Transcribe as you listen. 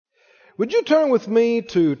Would you turn with me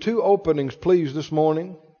to two openings, please, this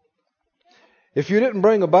morning? If you didn't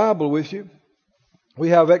bring a Bible with you, we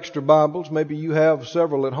have extra Bibles. Maybe you have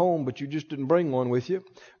several at home, but you just didn't bring one with you.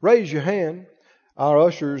 Raise your hand. Our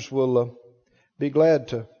ushers will be glad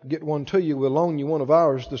to get one to you. We'll loan you one of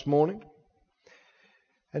ours this morning.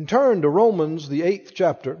 And turn to Romans, the 8th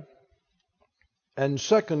chapter, and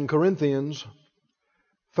 2 Corinthians,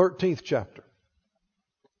 13th chapter.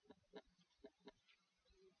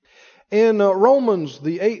 In Romans,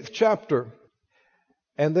 the 8th chapter,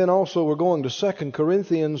 and then also we're going to 2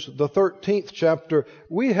 Corinthians, the 13th chapter,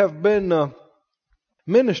 we have been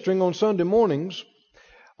ministering on Sunday mornings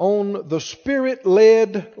on the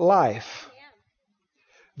Spirit-led life.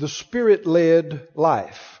 The Spirit-led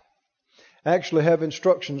life. I actually have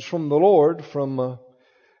instructions from the Lord from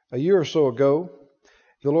a year or so ago.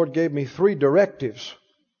 The Lord gave me 3 directives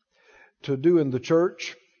to do in the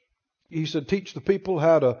church. He said, teach the people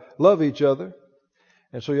how to love each other.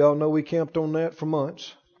 And so y'all know we camped on that for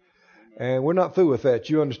months. And we're not through with that.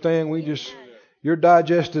 You understand? You're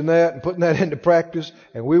digesting that and putting that into practice.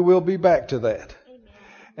 And we will be back to that.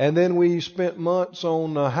 And then we spent months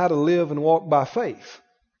on how to live and walk by faith.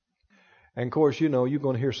 And of course, you know, you're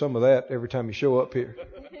going to hear some of that every time you show up here.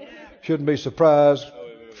 Shouldn't be surprised.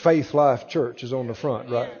 Faith Life Church is on the front,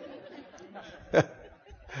 right?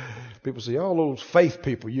 People say, all those faith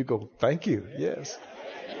people. You go, thank you. Yes.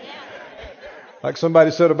 Like somebody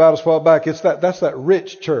said about us a while back, that's that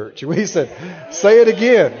rich church. And we said, say it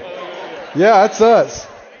again. Yeah, that's us.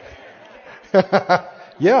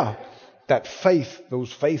 Yeah. That faith,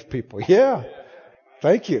 those faith people. Yeah.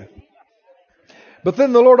 Thank you. But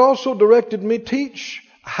then the Lord also directed me, teach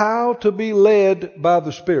how to be led by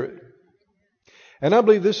the Spirit. And I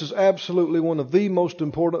believe this is absolutely one of the most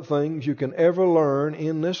important things you can ever learn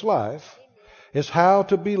in this life, is how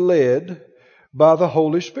to be led by the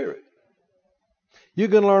Holy Spirit. You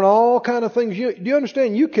can learn all kind of things. Do you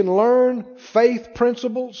understand? You can learn faith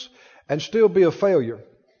principles and still be a failure.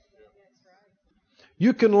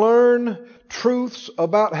 You can learn truths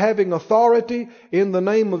about having authority in the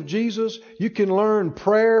name of Jesus. You can learn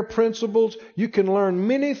prayer principles. You can learn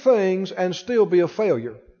many things and still be a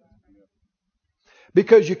failure.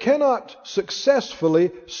 Because you cannot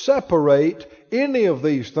successfully separate any of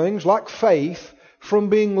these things, like faith, from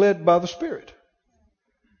being led by the Spirit.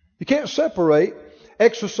 You can't separate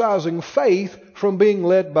exercising faith from being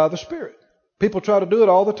led by the Spirit. People try to do it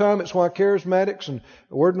all the time. It's why charismatics and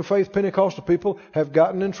Word and Faith Pentecostal people have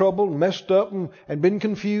gotten in trouble and messed up and been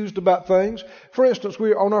confused about things. For instance,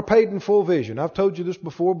 we're on our paid in full vision. I've told you this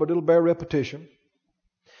before, but it'll bear repetition.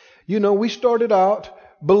 You know, we started out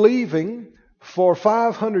believing for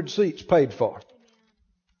 500 seats paid for.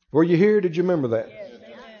 Were you here? Did you remember that? Yes.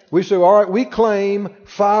 We said, all right, we claim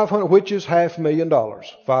 500, which is $500,000,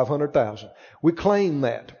 500,000. We claim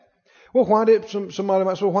that. Well, why did somebody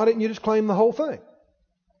might say, well, why didn't you just claim the whole thing?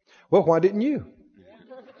 Well, why didn't you?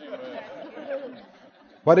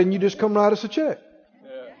 Why didn't you just come write us a check?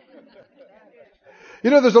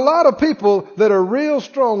 You know, there's a lot of people that are real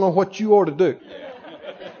strong on what you ought to do.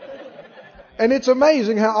 And it's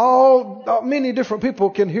amazing how many different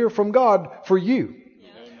people can hear from God for you.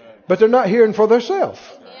 But they're not hearing for themselves.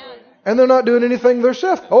 And they're not doing anything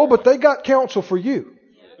themselves. Oh, but they got counsel for you.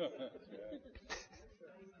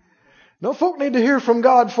 No, folk need to hear from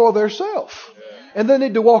God for themselves. And they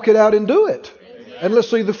need to walk it out and do it. And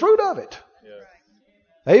let's see the fruit of it.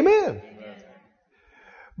 Amen.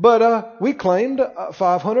 But we claimed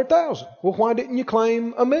 500,000. Well, why didn't you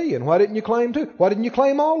claim 1 million? Why didn't you claim 2? Why didn't you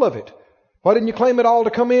claim all of it? Why didn't you claim it all to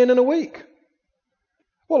come in a week?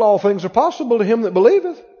 Well, all things are possible to him that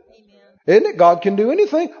believeth. Isn't it? God can do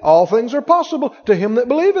anything. All things are possible to him that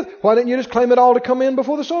believeth. Why didn't you just claim it all to come in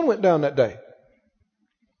before the sun went down that day?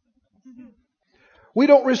 We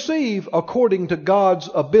don't receive according to God's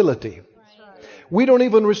ability. We don't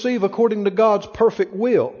even receive according to God's perfect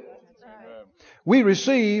will. We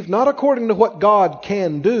receive not according to what God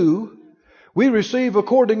can do. We receive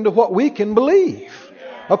according to what we can believe.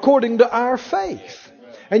 According to our faith.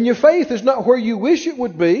 And your faith is not where you wish it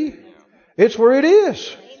would be. It's where it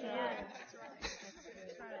is.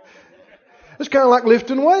 It's kind of like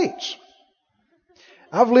lifting weights.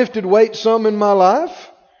 I've lifted weights some in my life,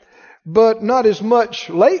 but not as much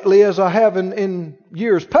lately as I have in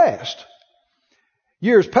years past.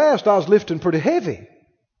 Years past, I was lifting pretty heavy.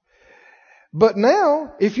 But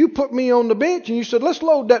now, if you put me on the bench and you said, let's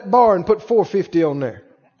load that bar and put 450 on there.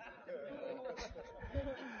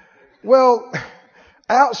 Well,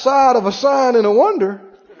 outside of a sign and a wonder,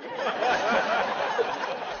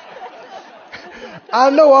 I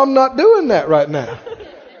know I'm not doing that right now.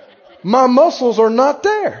 My muscles are not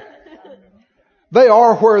there. They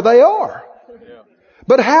are where they are.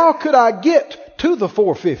 But how could I get to the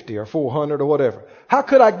 450 or 400 or whatever? How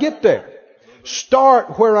could I get there?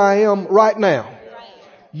 Start where I am right now.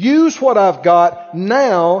 Use what I've got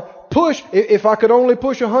now. Push. If I could only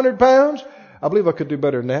push 100 pounds, I believe I could do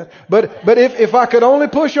better than that. But if I could only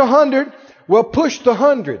push 100, well, push the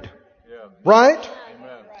 100. Right?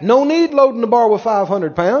 No need loading the bar with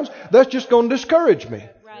 500 pounds. That's just going to discourage me.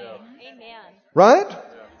 Right?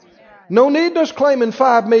 No need us claiming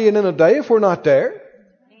 5 million in a day if we're not there.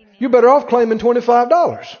 You're better off claiming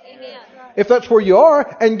 $25. If that's where you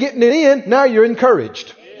are and getting it in, now you're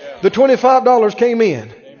encouraged. The $25 came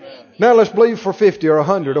in. Now let's believe for 50 or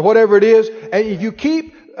 100 or whatever it is. And if you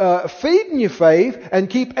keep feeding your faith and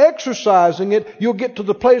keep exercising it, you'll get to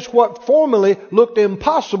the place what formerly looked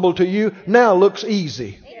impossible to you now looks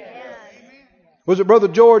easy. Was it Brother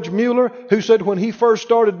George Mueller who said when he first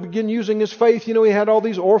began using his faith, he had all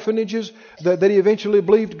these orphanages that he eventually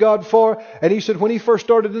believed God for. And he said when he first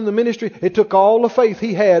started in the ministry, it took all the faith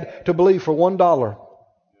he had to believe for $1.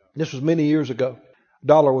 This was many years ago.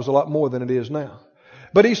 $1 was a lot more than it is now.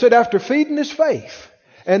 But he said after feeding his faith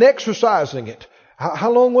and exercising it,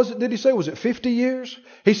 how long was it, did he say? Was it 50 years?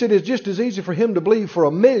 He said it's just as easy for him to believe for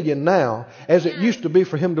 $1 million now as it used to be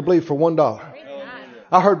for him to believe for $1.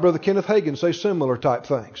 I heard Brother Kenneth Hagin say similar type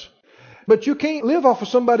things. But you can't live off of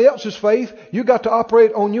somebody else's faith. You got to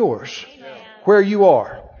operate on yours, where you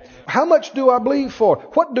are. How much do I believe for?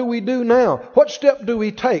 What do we do now? What step do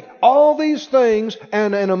we take? All these things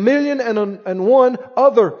and a million and one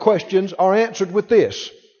other questions are answered with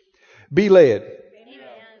this. Be led.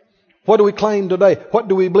 What do we claim today? What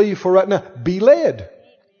do we believe for right now? Be led.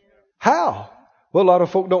 How? Well, a lot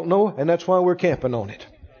of folk don't know, and that's why we're camping on it.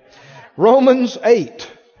 Romans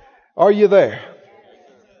 8. Are you there?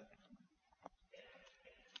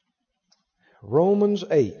 Romans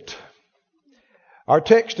 8. Our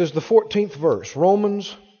text is the 14th verse.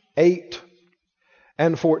 Romans 8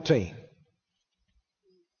 and 14.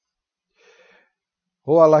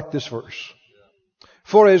 Oh, I like this verse.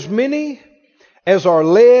 For as many as are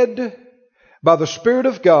led by the Spirit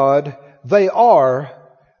of God, they are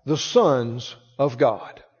the sons of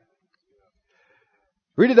God.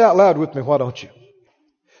 Read it out loud with me, why don't you?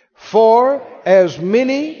 For as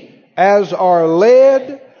many as are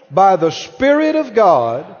led by the Spirit of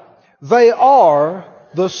God, they are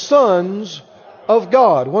the sons of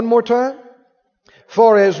God. One more time.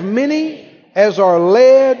 For as many as are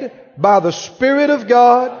led by the Spirit of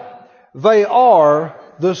God, they are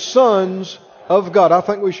the sons of God. I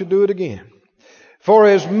think we should do it again. For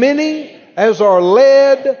as many as are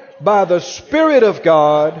led by the Spirit of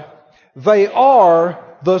God, they are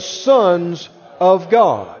the sons of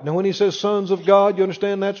God. Now when he says sons of God, you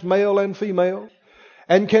understand that's male and female.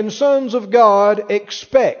 And can sons of God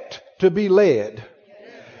expect to be led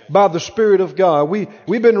by the Spirit of God?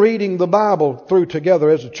 We've been reading the Bible through together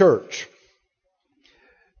as a church.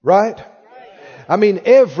 Right? I mean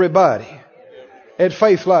everybody at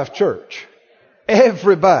Faith Life Church.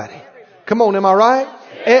 Everybody. Come on, am I right?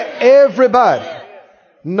 Everybody.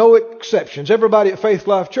 No exceptions. Everybody at Faith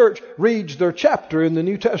Life Church reads their chapter in the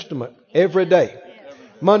New Testament every day.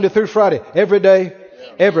 Monday through Friday. Every day.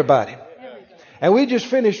 Everybody. And we just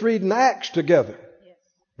finished reading Acts together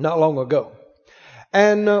not long ago.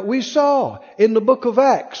 And we saw in the book of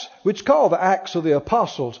Acts, which is called the Acts of the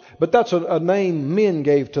Apostles, but that's a name men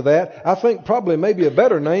gave to that. I think probably maybe a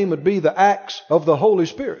better name would be the Acts of the Holy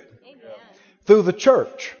Spirit. Through the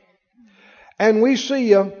church. And we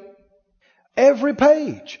see every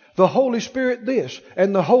page, the Holy Spirit this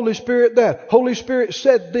and the Holy Spirit that. Holy Spirit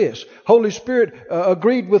said this. Holy Spirit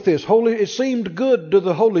agreed with this. It seemed good to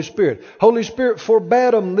the Holy Spirit. Holy Spirit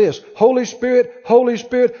forbade them this. Holy Spirit, Holy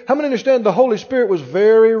Spirit. How many understand the Holy Spirit was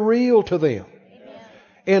very real to them?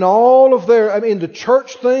 In all of their, in the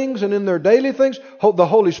church things and in their daily things, the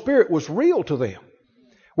Holy Spirit was real to them.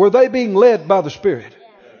 Were they being led by the Spirit?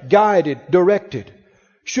 Guided, directed.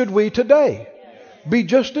 Should we today be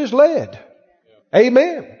just as led?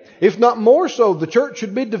 Amen. If not more so, the church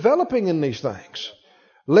should be developing in these things.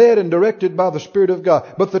 Led and directed by the Spirit of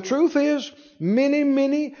God. But the truth is, many,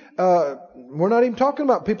 we're not even talking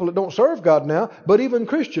about people that don't serve God now, but even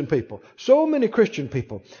Christian people. So many Christian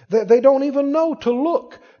people, that they don't even know to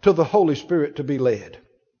look to the Holy Spirit to be led.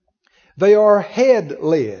 They are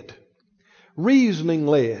head-led,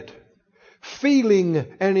 reasoning-led, feeling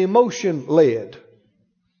and emotion-led.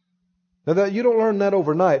 Now that you don't learn that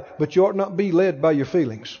overnight, but you ought not be led by your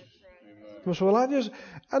feelings. So, well, I just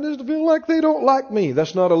feel like they don't like me.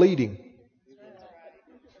 That's not a leading.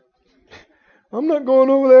 I'm not going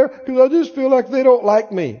over there because I just feel like they don't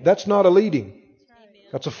like me. That's not a leading.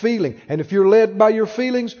 That's a feeling. And if you're led by your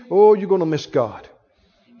feelings, oh, you're going to miss God.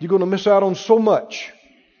 You're going to miss out on so much.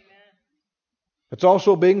 It's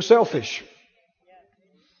also being selfish.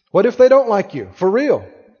 What if they don't like you? For real.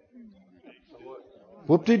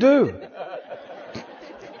 Whoop-de-doo.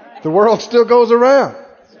 The world still goes around.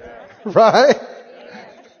 Right?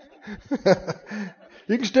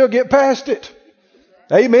 You can still get past it.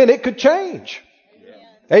 Amen. It could change.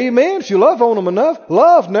 Amen. If you love on them enough,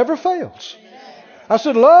 love never fails. I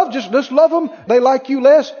said, love, just love them. They like you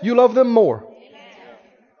less, you love them more.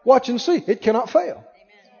 Watch and see. It cannot fail.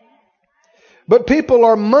 But people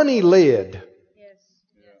are money led.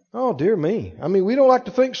 Oh, dear me. I mean, we don't like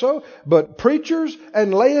to think so, but preachers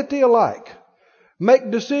and laity alike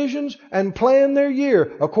make decisions and plan their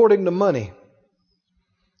year according to money.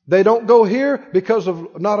 They don't go here because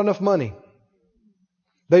of not enough money.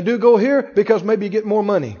 They do go here because maybe you get more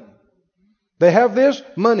money. They have this,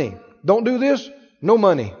 money. Don't do this, no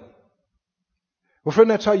money. Well, friend,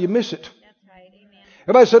 that's how you miss it.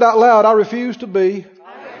 Everybody said out loud, I refuse to be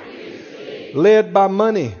led by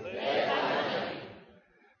money.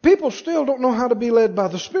 People still don't know how to be led by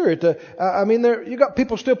the Spirit. You got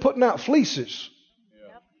people still putting out fleeces.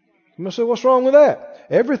 You must say, what's wrong with that?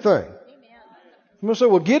 Everything. You must say,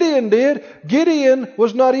 well, Gideon did. Gideon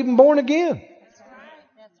was not even born again.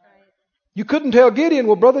 You couldn't tell Gideon,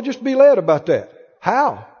 well, brother, just be led about that.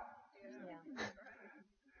 How?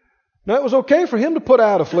 Now, it was okay for him to put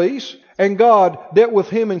out a fleece, and God dealt with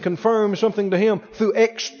him and confirmed something to him through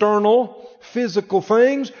external, physical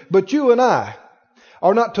things. But you and I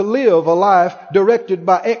are not to live a life directed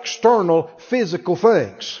by external, physical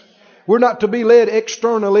things. We're not to be led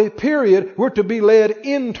externally, period. We're to be led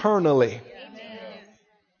internally.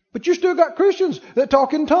 But you still got Christians that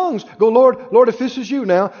talk in tongues. Go, Lord, if this is you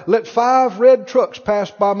now, let 5 red trucks pass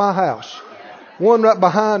by my house. One right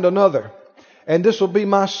behind another. And this will be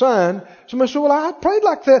my sign. Somebody said, well, I prayed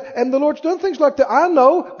like that, and the Lord's done things like that. I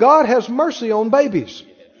know God has mercy on babies.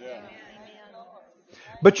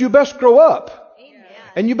 But you best grow up.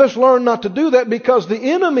 And you best learn not to do that, because the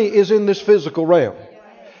enemy is in this physical realm.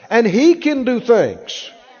 And he can do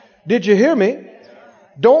things. Did you hear me?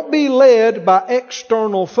 Don't be led by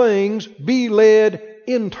external things. Be led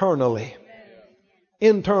internally.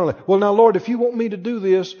 Internally. Well, now, Lord, if you want me to do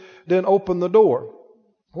this, then open the door.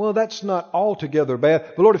 Well, that's not altogether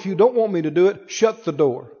bad. But Lord, if you don't want me to do it, shut the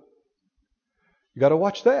door. You got to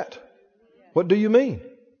watch that. What do you mean?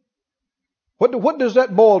 What does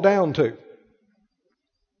that boil down to?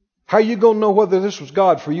 How are you going to know whether this was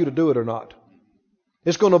God for you to do it or not?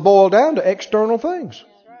 It's going to boil down to external things.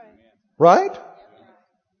 Right?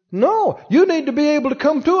 No. You need to be able to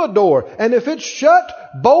come to a door. And if it's shut,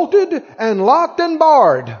 bolted, and locked and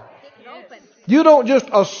barred, you don't just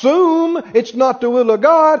assume it's not the will of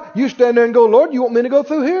God. You stand there and go, Lord, you want me to go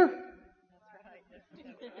through here?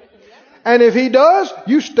 And if He does,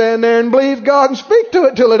 you stand there and believe God and speak to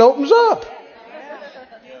it till it opens up.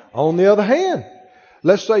 On the other hand,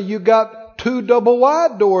 let's say you got 2 double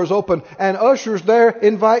wide doors open and ushers there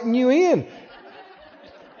inviting you in.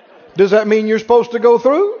 Does that mean you're supposed to go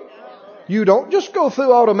through? You don't just go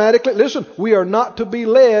through automatically. Listen, we are not to be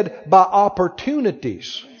led by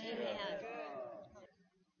opportunities.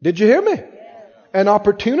 Did you hear me? An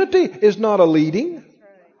opportunity is not a leading.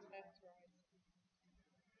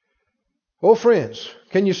 Oh, friends,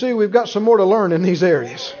 can you see we've got some more to learn in these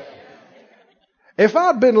areas? If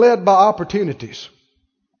I'd been led by opportunities,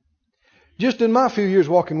 just in my few years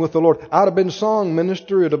walking with the Lord, I'd have been song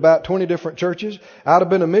minister at about 20 different churches. I'd have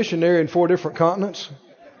been a missionary in 4 different continents.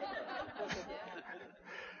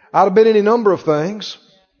 I'd have been any number of things.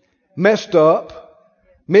 Messed up.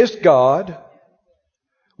 Missed God.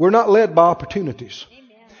 We're not led by opportunities.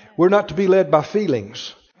 We're not to be led by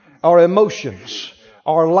feelings, our emotions,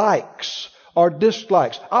 our likes, our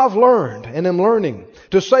dislikes. I've learned and am learning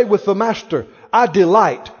to say with the Master, I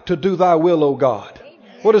delight to do thy will, O God.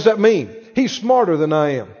 What does that mean? He's smarter than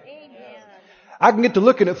I am. I can get to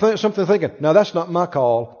looking at something thinking, now that's not my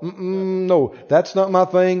call. No, that's not my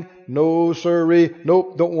thing. No, sirree.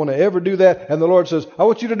 Nope, don't want to ever do that. And the Lord says, I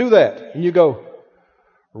want you to do that. And you go,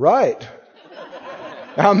 right.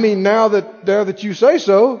 I mean, now that you say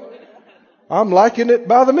so, I'm liking it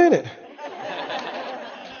by the minute.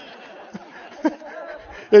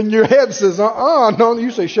 And your head says, no,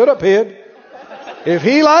 you say, shut up, head. If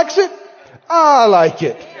He likes it, I like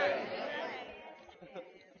it.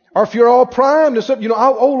 Or if you're all primed to something,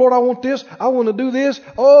 oh Lord, I want this. I want to do this.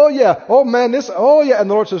 Oh yeah. Oh man, this. Oh yeah. And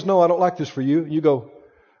the Lord says, no, I don't like this for you. You go,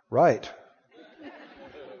 right.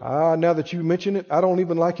 Now that you mention it, I don't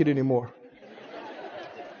even like it anymore.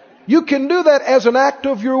 You can do that as an act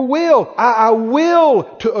of your will. I will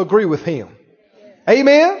to agree with Him.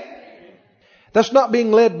 Amen? That's not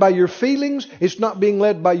being led by your feelings. It's not being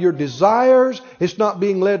led by your desires. It's not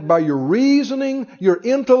being led by your reasoning, your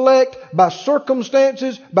intellect, by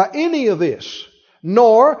circumstances, by any of this.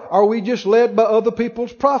 Nor are we just led by other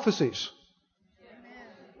people's prophecies.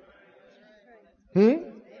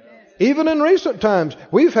 Even in recent times,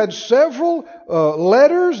 we've had several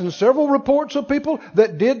letters and several reports of people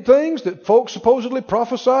that did things that folks supposedly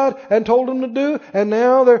prophesied and told them to do, and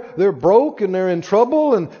now they're broke and they're in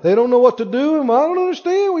trouble and they don't know what to do. And I don't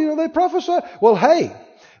understand. You know, they prophesied. Well, hey,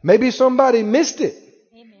 maybe somebody missed it.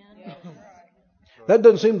 That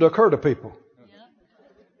doesn't seem to occur to people.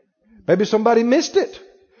 Maybe somebody missed it.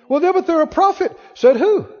 Well, yeah, but they're a prophet. Said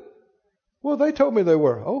who? Well, they told me they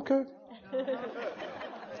were. Okay.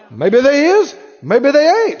 Maybe they is, maybe they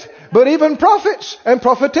ain't. But even prophets and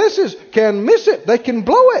prophetesses can miss it. They can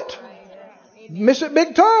blow it. Miss it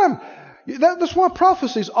big time. That's why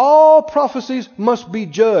all prophecies must be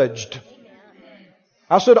judged.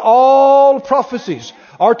 I said all prophecies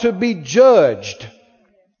are to be judged.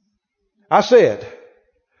 I said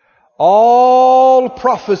all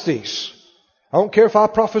prophecies. I don't care if I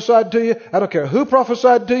prophesied to you. I don't care who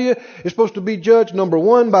prophesied to you. It's supposed to be judged, number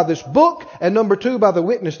one, by this book, and number two, by the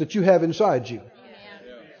witness that you have inside you.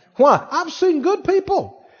 Why? I've seen good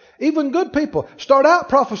people, even good people, start out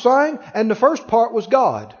prophesying, and the first part was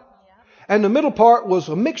God. And the middle part was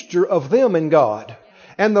a mixture of them and God.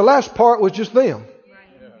 And the last part was just them.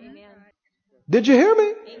 Did you hear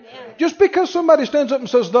me? Just because somebody stands up and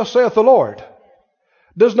says, "Thus saith the Lord,"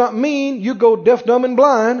 does not mean you go deaf, dumb, and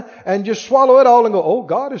blind and just swallow it all and go, "Oh,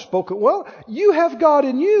 God has spoken." Well, you have God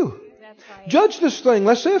in you. Right. Judge this thing.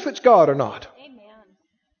 Let's see if it's God or not.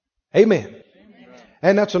 Amen.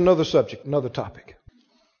 And that's another subject, another topic.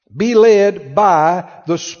 Be led by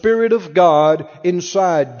the Spirit of God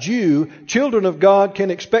inside you. Children of God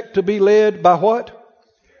can expect to be led by what?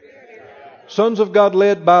 Sons of God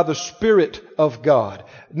led by the Spirit of God.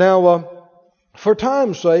 Now, for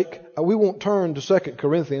time's sake, we won't turn to 2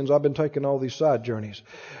 Corinthians. I've been taking all these side journeys.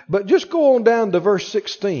 But just go on down to verse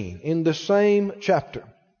 16 in the same chapter.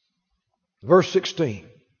 Verse 16.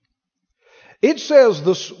 It says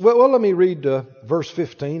this. Well, let me read verse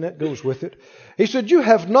 15. That goes with it. He said, "You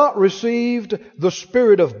have not received the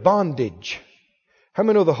spirit of bondage." How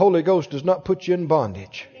many know the Holy Ghost does not put you in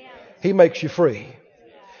bondage? He makes you free.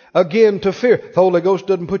 Again, to fear. The Holy Ghost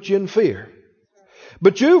doesn't put you in fear.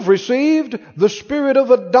 But you've received the spirit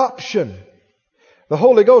of adoption. The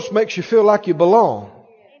Holy Ghost makes you feel like you belong.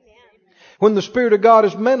 When the Spirit of God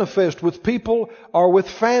is manifest with people or with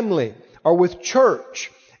family or with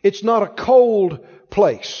church, it's not a cold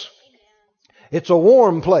place. It's a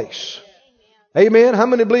warm place. Amen. How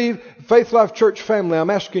many believe Faith Life Church family? I'm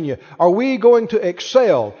asking you, are we going to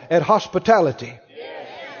excel at hospitality?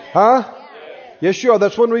 Huh? Yes, you are.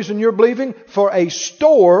 That's one reason you're believing for a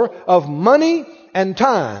store of money and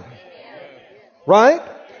time. Right?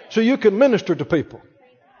 So you can minister to people.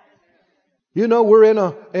 You know, we're in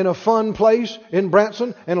a fun place in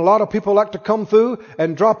Branson, and a lot of people like to come through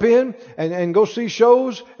and drop in and go see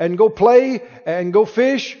shows and go play and go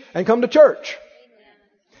fish and come to church.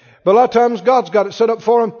 But a lot of times God's got it set up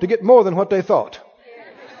for them to get more than what they thought.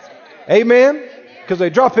 Amen? Because they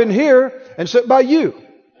drop in here and sit by you.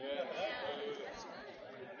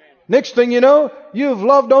 Next thing you know, you've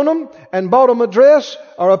loved on them and bought them a dress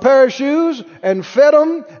or a pair of shoes and fed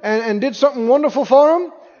them and did something wonderful for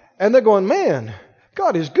them. And they're going, "Man,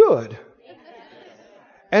 God is good."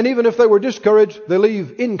 And even if they were discouraged, they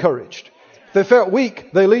leave encouraged. If they felt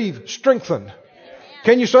weak, they leave strengthened.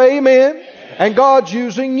 Can you say amen? And God's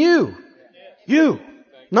using you. You.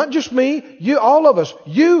 Not just me. You, all of us.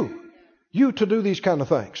 You to do these kind of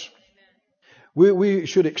things. We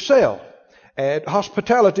should excel at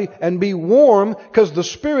hospitality and be warm, because the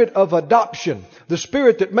spirit of adoption, the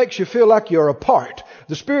spirit that makes you feel like you're a part,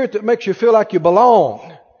 the spirit that makes you feel like you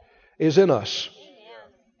belong, is in us.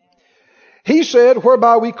 He said,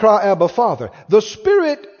 "Whereby we cry, Abba, Father." The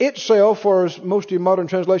Spirit itself, or as most of your modern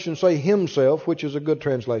translations say, Himself, which is a good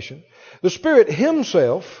translation. The Spirit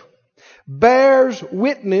Himself bears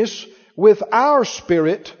witness with our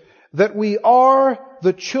spirit that we are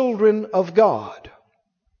the children of God.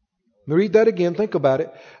 Let me read that again. Think about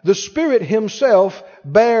it. The Spirit Himself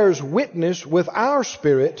bears witness with our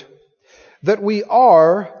spirit that we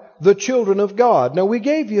are the children of God. Now, we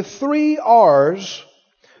gave you 3 R's,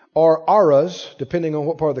 or aras, depending on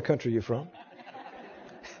what part of the country you're from,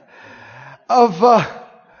 of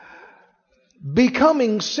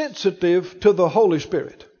becoming sensitive to the Holy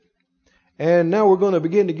Spirit. And now we're going to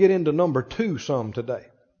begin to get into number 2 some today.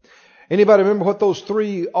 Anybody remember what those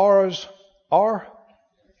 3 R's are?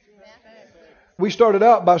 We started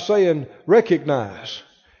out by saying recognize.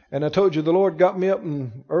 And I told you the Lord got me up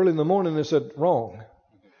early in the morning and said, wrong.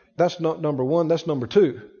 That's not number 1, that's number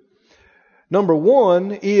 2. Number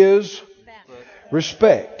 1 is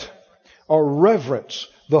respect or reverence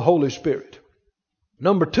the Holy Spirit.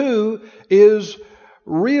 Number 2 is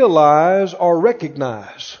realize or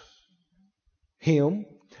recognize Him.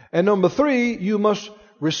 And number 3, you must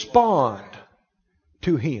respond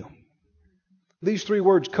to Him. These 3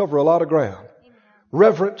 words cover a lot of ground.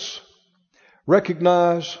 Reverence,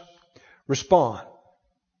 recognize, respond.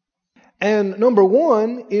 And number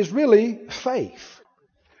 1 is really faith.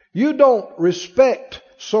 You don't respect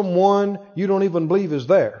someone you don't even believe is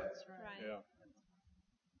there.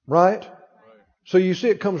 Right? So you see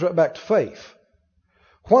it comes right back to faith.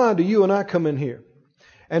 Why do you and I come in here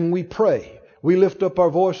and we pray? We lift up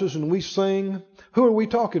our voices and we sing. Who are we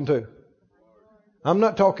talking to? I'm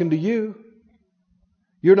not talking to you.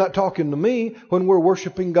 You're not talking to me when we're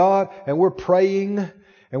worshiping God and we're praying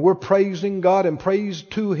and we're praising God and praise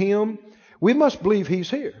to Him. We must believe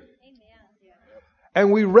He's here.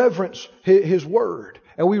 And we reverence His Word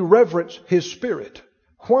and we reverence His Spirit.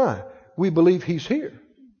 Why? We believe He's here.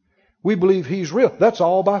 We believe He's real. That's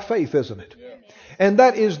all by faith, isn't it? And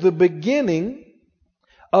that is the beginning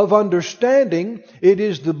of understanding. It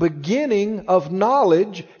is the beginning of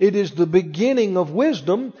knowledge. It is the beginning of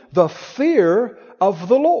wisdom, the fear of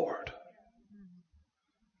the Lord.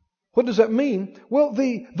 What does that mean? Well,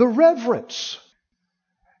 the reverence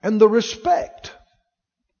and the respect.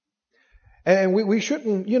 And we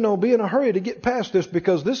shouldn't, be in a hurry to get past this,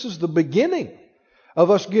 because this is the beginning of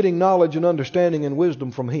us getting knowledge and understanding and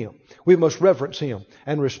wisdom from Him. We must reverence Him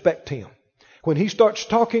and respect Him. When He starts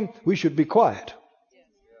talking, we should be quiet.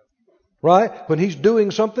 Right? When He's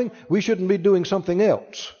doing something, we shouldn't be doing something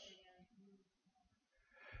else.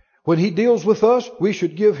 When He deals with us, we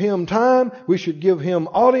should give Him time. We should give Him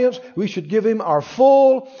audience. We should give Him our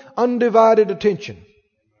full, undivided attention.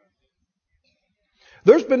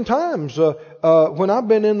 There's been times when I've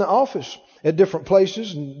been in the office at different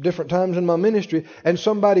places and different times in my ministry, and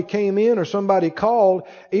somebody came in or somebody called,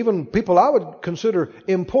 even people I would consider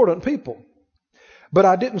important people. But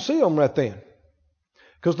I didn't see them right then,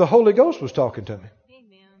 because the Holy Ghost was talking to me.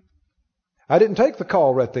 Amen. I didn't take the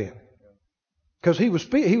call right then, because He was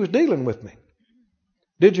dealing with me.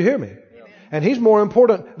 Did you hear me? Yeah. And He's more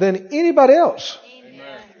important than anybody else.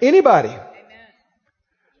 Amen. Anybody. Amen.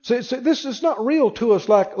 See, this is not real to us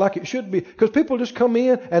like it should be, because people just come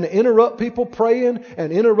in and interrupt people praying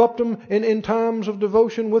and interrupt them in times of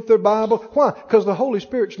devotion with their Bible. Why? Because the Holy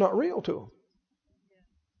Spirit's not real to them.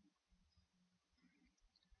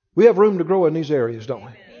 We have room to grow in these areas, don't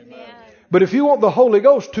we? Amen. But if you want the Holy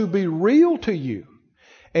Ghost to be real to you,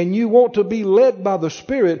 and you want to be led by the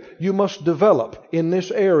Spirit, you must develop in this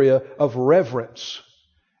area of reverence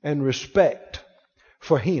and respect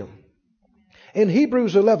for Him. In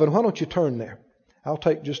Hebrews 11, why don't you turn there? I'll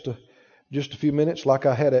take just a few minutes, like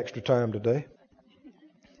I had extra time today.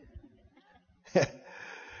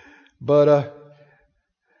 But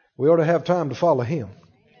we ought to have time to follow Him.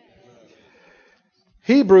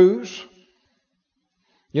 Hebrews,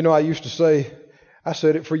 I used to say, I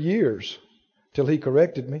said it for years till he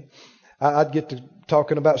corrected me. I'd get to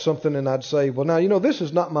talking about something and I'd say, well, now, this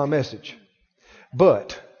is not my message.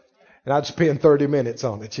 And I'd spend 30 minutes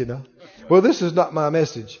on it, Well, this is not my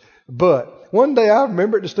message. But one day I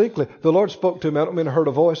remember it distinctly. The Lord spoke to me. I don't mean I heard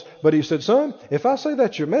a voice, but He said, son, if I say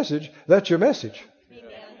that's your message, that's your message.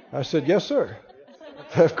 Amen. I said, yes, sir.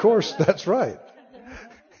 Of course, that's right.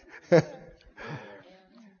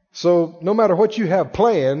 So no matter what you have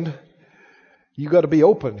planned, you got to be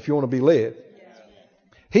open if you want to be led.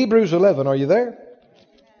 Hebrews 11, are you there?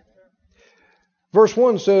 Verse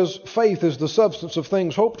 1 says, faith is the substance of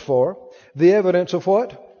things hoped for, the evidence of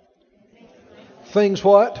what? Things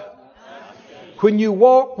what? When you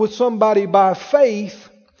walk with somebody by faith,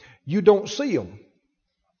 you don't see them.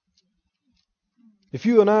 If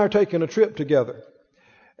you and I are taking a trip together,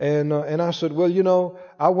 and I said, well,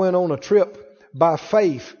 I went on a trip by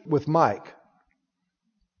faith with Mike.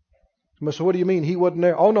 I said, what do you mean he wasn't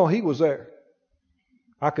there? Oh, no, he was there.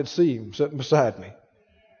 I could see him sitting beside me.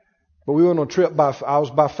 But we went on a trip I was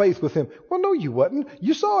by faith with him. Well, no, you wasn't.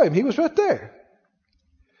 You saw him. He was right there.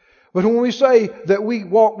 But when we say that we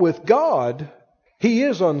walk with God, He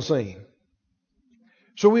is unseen.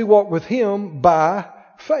 So we walk with Him by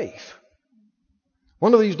faith.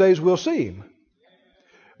 One of these days we'll see Him.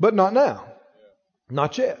 But not now.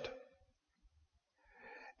 Not yet.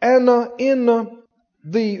 And in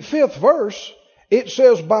the 5th verse, it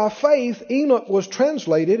says by faith Enoch was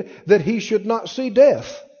translated that he should not see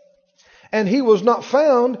death. And he was not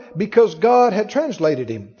found because God had translated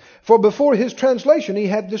him. For before his translation he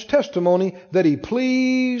had this testimony that he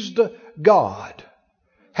pleased God.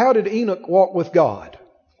 How did Enoch walk with God?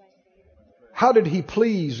 How did he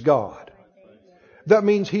please God? That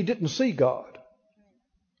means he didn't see God.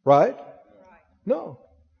 Right? No.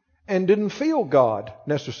 And didn't feel God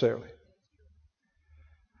necessarily.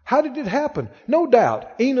 How did it happen? No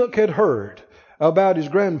doubt Enoch had heard about his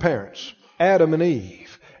grandparents, Adam and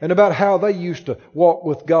Eve, and about how they used to walk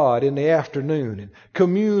with God in the afternoon and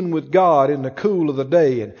commune with God in the cool of the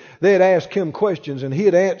day. And they'd ask him questions and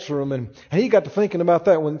he'd answer them. And he got to thinking about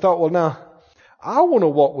that when he thought, well, now, I want to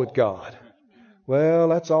walk with God. Well,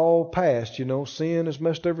 that's all past, you know. Sin has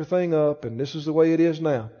messed everything up and this is the way it is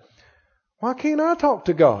now. Why can't I talk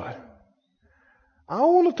to God? I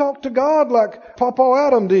want to talk to God like Papa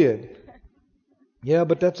Adam did. Yeah,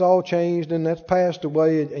 but that's all changed and that's passed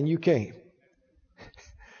away and you can't.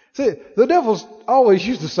 See, the devil's always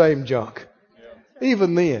used the same junk.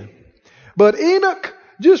 Even then. But Enoch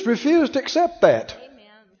just refused to accept that.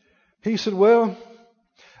 He said, well,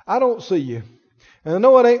 I don't see you. And I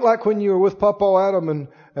know it ain't like when you were with Papa Adam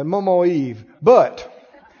and Mama Eve. But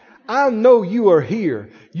I know you are here.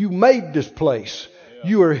 You made this place.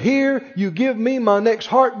 You are here. You give me my next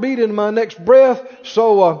heartbeat and my next breath.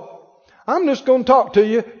 So I'm just going to talk to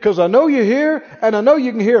you because I know you're here and I know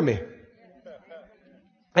you can hear me.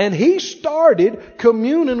 And he started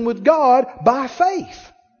communing with God by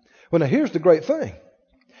faith. Well, now here's the great thing.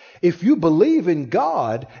 If you believe in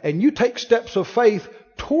God and you take steps of faith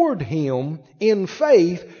toward Him in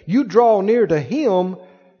faith, you draw near to Him,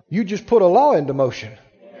 you just put a law into motion.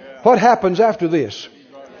 What happens after this?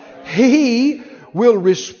 He will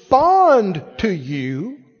respond to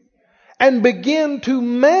you and begin to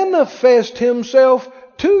manifest Himself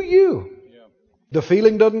to you. The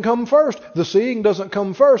feeling doesn't come first. The seeing doesn't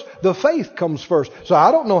come first. The faith comes first. So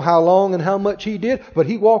I don't know how long and how much he did, but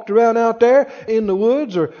he walked around out there in the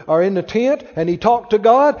woods or in the tent and he talked to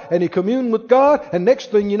God and he communed with God. And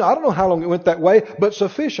next thing you know, I don't know how long it went that way, but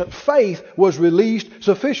sufficient faith was released,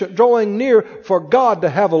 sufficient drawing near for God to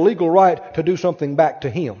have a legal right to do something back to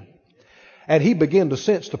him. And he began to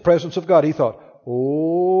sense the presence of God. He thought,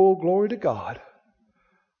 oh, glory to God.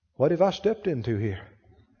 What have I stepped into here?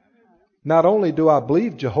 Not only do I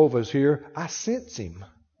believe Jehovah's here, I sense Him.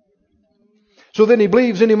 So then he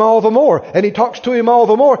believes in Him all the more, and he talks to Him all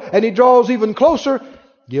the more, and he draws even closer,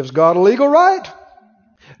 gives God a legal right,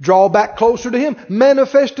 draw back closer to Him,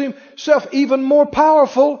 manifest Himself even more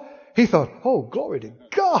powerful. He thought, oh, glory to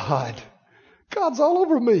God. God's all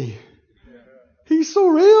over me. He's so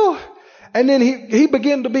real. And then he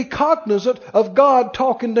began to be cognizant of God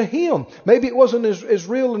talking to him. Maybe it wasn't as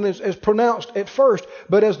real and as pronounced at first,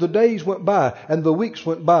 but as the days went by and the weeks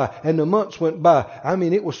went by and the months went by, I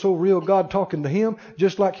mean, it was so real, God talking to him,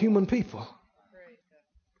 just like human people.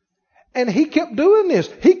 And he kept doing this.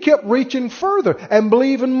 He kept reaching further and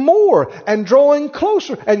believing more and drawing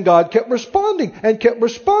closer. And God kept responding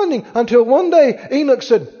until one day Enoch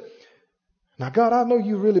said, now God, I know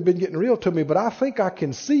you've really been getting real to me, but I think I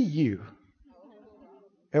can see you.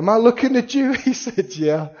 Am I looking at you? He said,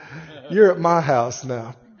 yeah, you're at my house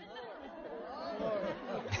now.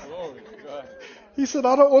 He said,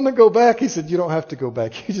 I don't want to go back. He said, you don't have to go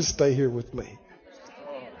back. You just stay here with me.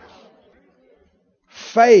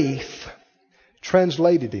 Faith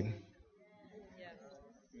translated him.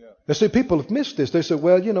 Now see, people have missed this. They said,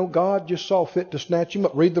 well, you know, God just saw fit to snatch him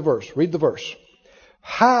up. Read the verse. Read the verse.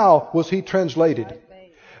 How was he translated?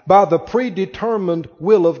 By the predetermined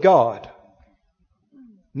will of God.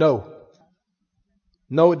 No.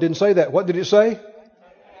 No, it didn't say that. What did it say?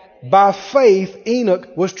 By faith,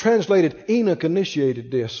 Enoch was translated. Enoch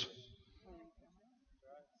initiated this.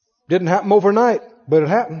 Didn't happen overnight, but it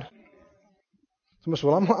happened. Somebody said,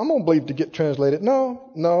 well, I'm going to believe to get translated.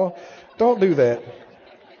 No, don't do that.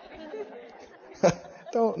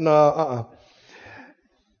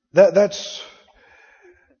 That's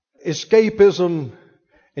escapism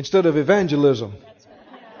instead of evangelism.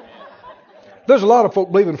 There's a lot of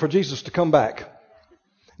folk believing for Jesus to come back.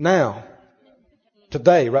 Now.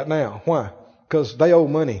 Today, right now. Why? Because they owe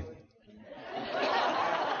money.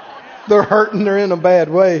 They're hurting. They're in a bad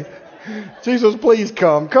way. Jesus, please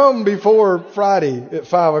come. Come before Friday at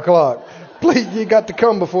 5 o'clock. Please, you got to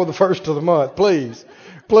come before the 1st of the month. Please.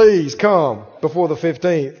 Please come before the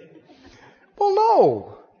 15th. Well,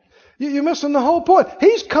 no. You're missing the whole point.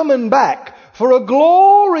 He's coming back for a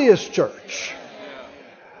glorious church.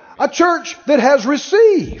 A church that has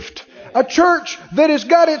received. A church that has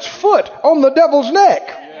got its foot on the devil's neck.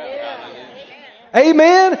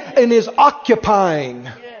 Amen. And is occupying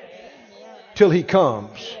till He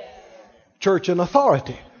comes. Church in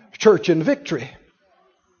authority. Church in victory.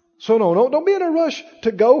 So don't be in a rush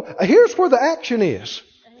to go. Here's where the action is.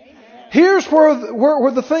 Here's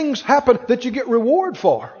where the things happen that you get reward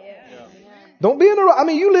for. Don't be in a rush. I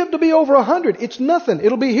mean, you live to be over 100. It's nothing.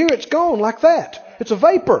 It'll be here. It's gone like that. It's a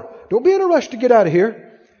vapor. Don't be in a rush to get out of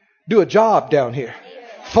here. Do a job down here.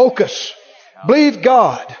 Focus. Believe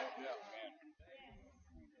God.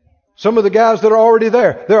 Some of the guys that are already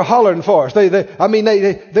there, they're hollering for us. They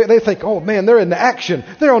think, oh man, they're in the action.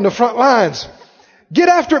 They're on the front lines. Get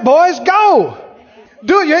after it, boys. Go.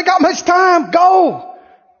 Do it. You ain't got much time. Go.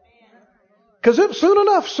 Because soon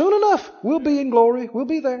enough, we'll be in glory. We'll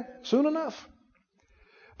be there soon enough.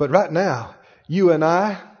 But right now, you and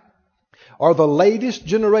I are the latest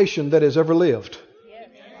generation that has ever lived.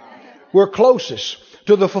 We're closest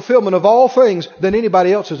to the fulfillment of all things than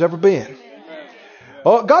anybody else has ever been.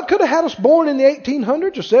 Oh, God could have had us born in the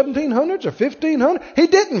 1800s or 1700s or 1500s. He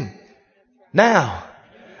didn't. Now,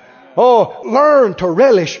 learn to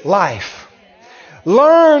relish life.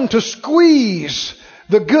 Learn to squeeze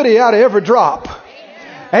the goodie out of every drop.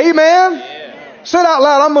 Amen. Say it out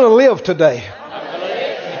loud. I'm going to live today.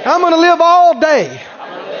 I'm going to live all day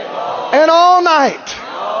and all night.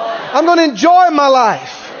 I'm going to enjoy my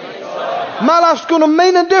life. My life's going to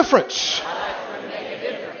make a difference.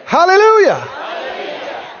 Hallelujah.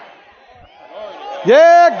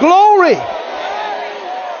 Yeah, glory.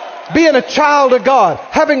 Being a child of God,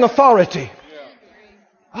 having authority.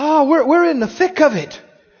 We're in the thick of it.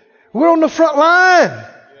 We're on the front line.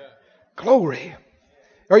 Glory.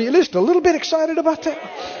 Are you just a little bit excited about that?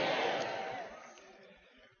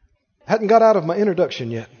 Hadn't got out of my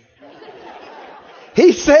introduction yet.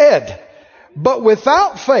 He said, but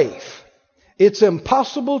without faith, it's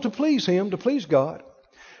impossible to please Him, to please God.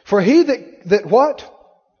 For he that what?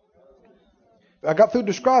 I got through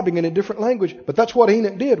describing it in a different language, but that's what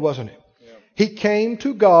Enoch did, wasn't it? Yeah. He came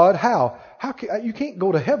to God. How? You can't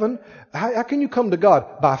go to heaven. How can you come to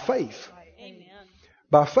God? By faith. Amen.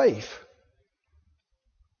 By faith.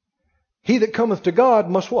 He that cometh to God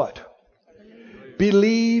must what?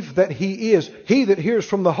 Believe that He is. He that hears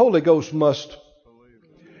from the Holy Ghost must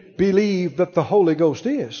believe that the Holy Ghost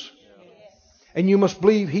is. And you must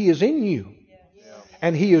believe He is in you.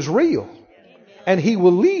 And He is real. And He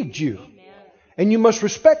will lead you. And you must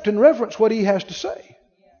respect and reverence what He has to say.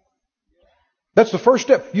 That's the first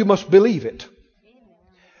step. You must believe it.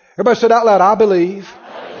 Everybody said out loud, I believe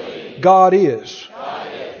God is.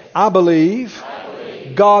 I believe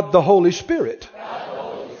God the Holy Spirit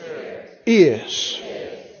is.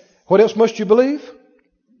 What else must you believe?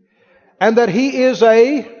 And that He is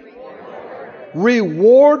a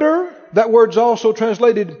rewarder. That word's also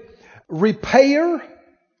translated repayer.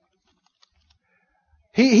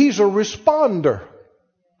 He's a responder.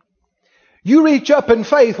 You reach up in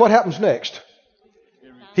faith, what happens next?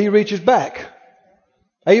 He reaches back.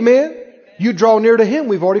 Amen? You draw near to Him.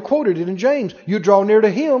 We've already quoted it in James. You draw near to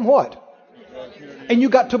Him, what? And you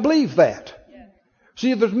got to believe that.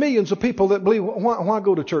 See, there's millions of people that believe. Why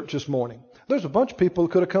go to church this morning? There's a bunch of people who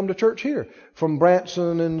could have come to church here. From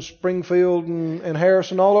Branson and Springfield and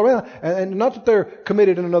Harrison all around. And not that they're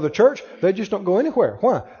committed in another church. They just don't go anywhere.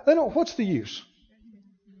 Why? They don't. What's the use?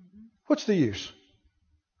 What's the use?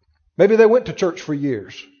 Maybe they went to church for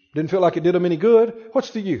years. Didn't feel like it did them any good.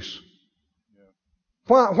 What's the use?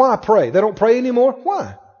 Why pray? They don't pray anymore.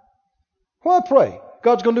 Why? Why pray?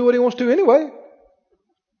 God's going to do what He wants to anyway.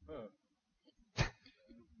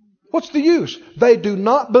 What's the use? They do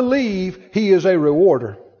not believe He is a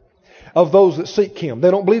rewarder of those that seek Him.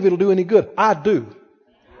 They don't believe it'll do any good. I do.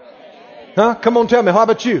 Huh? Come on, tell me. How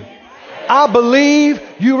about you? I believe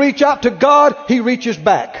you reach out to God, He reaches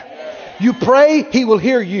back. You pray, He will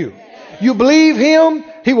hear you. You believe Him,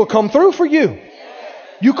 He will come through for you.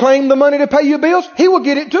 You claim the money to pay your bills, He will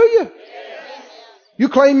get it to you. You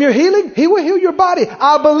claim your healing, He will heal your body.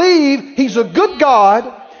 I believe He's a good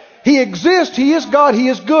God. He exists, He is God, He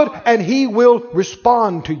is good, and He will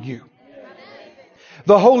respond to you.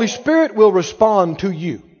 The Holy Spirit will respond to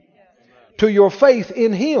you, to your faith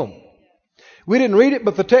in Him. We didn't read it,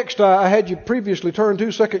 but the text I had you previously turn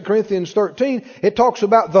to, 2 Corinthians 13, it talks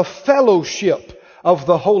about the fellowship of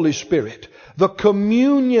the Holy Spirit. The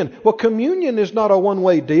communion. Well, communion is not a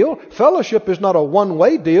one-way deal. Fellowship is not a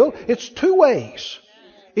one-way deal. It's two ways.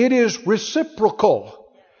 It is reciprocal.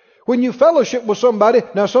 When you fellowship with somebody,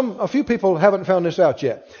 now a few people haven't found this out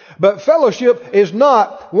yet, but fellowship is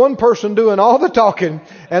not one person doing all the talking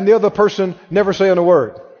and the other person never saying a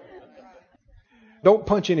word. Don't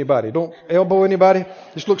punch anybody. Don't elbow anybody.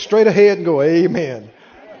 Just look straight ahead and go, amen.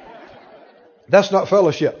 That's not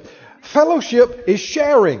fellowship. Fellowship is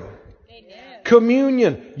sharing.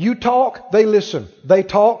 Communion. You talk, they listen. They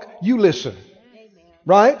talk, you listen.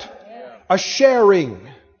 Right? A sharing.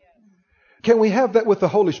 Can we have that with the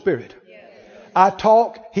Holy Spirit? I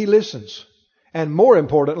talk, He listens. And more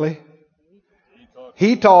importantly,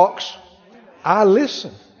 He talks, I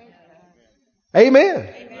listen. Amen.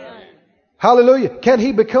 Hallelujah. Can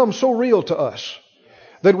He become so real to us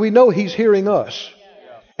that we know He's hearing us,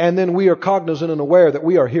 and then we are cognizant and aware that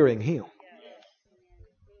we are hearing Him?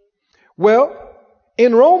 Well,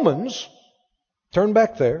 in Romans, turn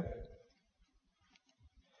back there.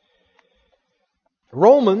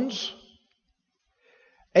 Romans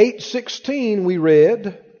 8:16 we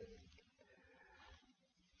read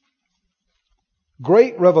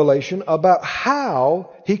great revelation about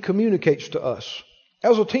how He communicates to us.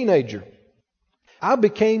 As a teenager, I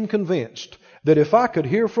became convinced that if I could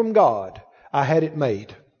hear from God, I had it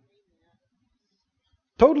made.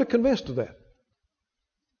 Totally convinced of that.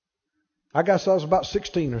 I guess I was about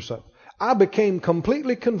 16 or so. I became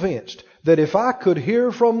completely convinced that if I could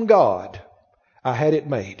hear from God, I had it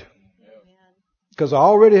made. Because I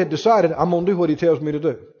already had decided I'm going to do what He tells me to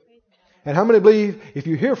do. And how many believe if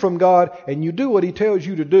you hear from God and you do what He tells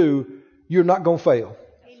you to do, you're not going to fail?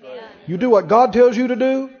 Amen. You do what God tells you to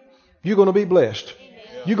do, you're going to be blessed.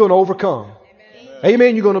 Amen. You're going to overcome.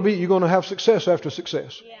 Amen. You're going to have success after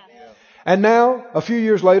success. Yeah. And now, a few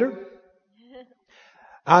years later,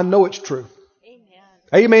 I know it's true.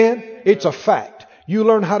 Amen. It's a fact. You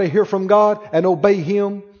learn how to hear from God and obey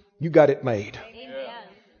Him, you got it made. Amen.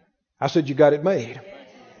 I said you got it made.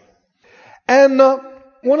 And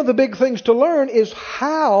one of the big things to learn is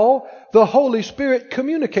how the Holy Spirit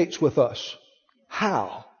communicates with us.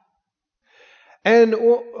 How? And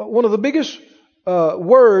one of the biggest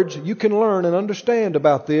words you can learn and understand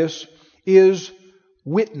about this is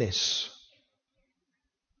witness.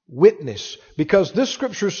 Witness. Because this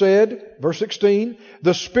scripture said, verse 16,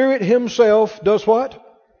 the Spirit Himself does what?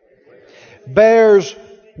 Bears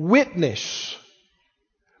witness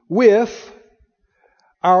with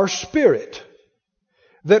our spirit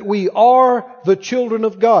that we are the children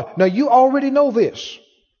of God. Now you already know this.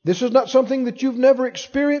 This is not something that you've never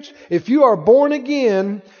experienced. If you are born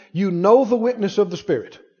again, you know the witness of the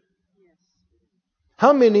Spirit.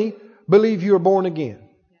 How many believe you are born again?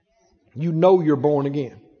 You know you're born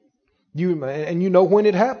again. And you know when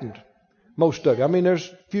it happened. Most of you. I mean, there's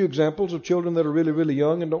a few examples of children that are really, really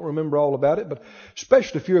young and don't remember all about it. But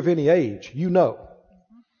especially if you're of any age, you know.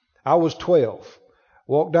 I was 12.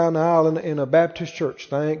 Walked down the aisle in a Baptist church.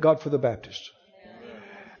 Thank God for the Baptists.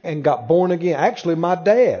 And got born again. Actually, my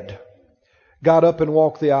dad got up and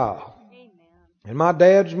walked the aisle. And my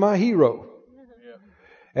dad's my hero.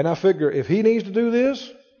 And I figure if he needs to do this,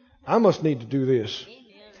 I must need to do this.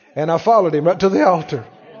 And I followed him right to the altar.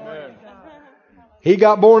 He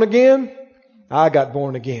got born again. I got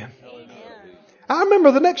born again. I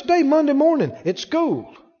remember the next day, Monday morning, at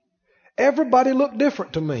school, everybody looked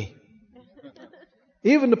different to me.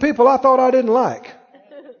 Even the people I thought I didn't like.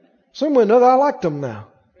 Some way or another, I liked them now.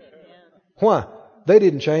 Why? They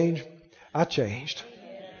didn't change. I changed.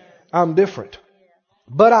 I'm different.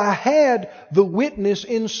 But I had the witness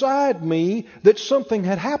inside me that something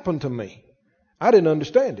had happened to me. I didn't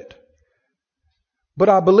understand it. But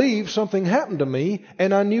I believed something happened to me,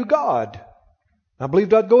 and I knew God. I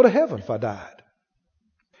believed I'd go to heaven if I died.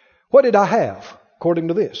 What did I have, according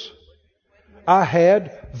to this? I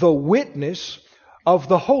had the witness of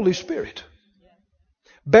the Holy Spirit,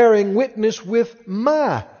 bearing witness with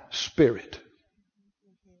my spirit.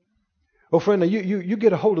 Oh, friend, you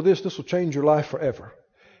get a hold of this, this will change your life forever.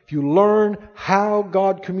 If you learn how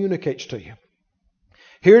God communicates to you.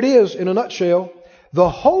 Here it is in a nutshell. The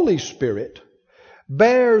Holy Spirit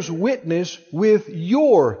bears witness with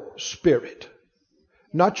your spirit.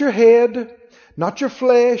 Not your head, not your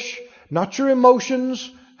flesh, not your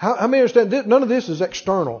emotions. How many understand this? None of this is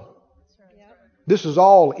external. This is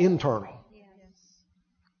all internal.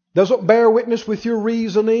 Doesn't bear witness with your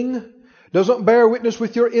reasoning. Doesn't bear witness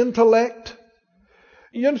with your intellect.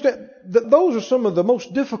 You understand? Those are some of the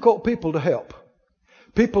most difficult people to help.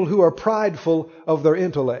 People who are prideful of their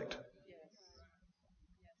intellect.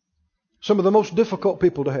 Some of the most difficult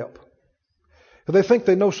people to help. They think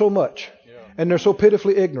they know so much. And they're so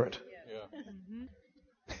pitifully ignorant.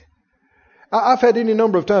 I've had any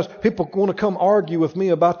number of times people want to come argue with me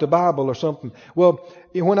about the Bible or something. Well,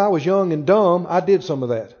 when I was young and dumb, I did some of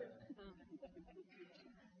that.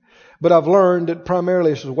 But I've learned that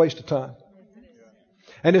primarily it's a waste of time.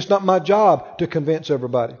 And it's not my job to convince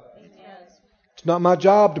everybody. It's not my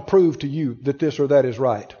job to prove to you that this or that is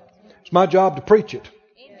right. It's my job to preach it.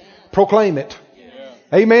 proclaim it. Yeah.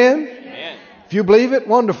 Amen? Amen? If you believe it,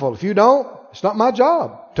 wonderful. If you don't, it's not my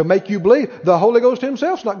job to make you believe. The Holy Ghost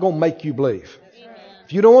Himself's not going to make you believe.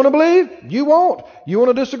 If you don't want to believe, you won't. You want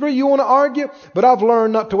to disagree, you want to argue. But I've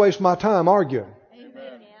learned not to waste my time arguing.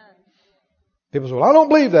 Amen. People say, well, I don't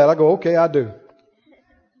believe that. I go, okay, I do.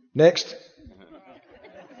 Next.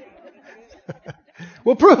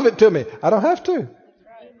 Well, prove it to me. I don't have to.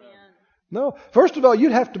 No. First of all,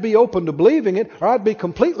 you'd have to be open to believing it, or I'd be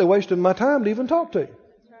completely wasting my time to even talk to you.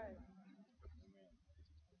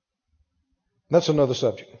 That's another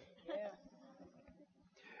subject.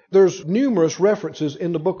 There's numerous references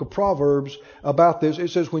in the book of Proverbs about this. It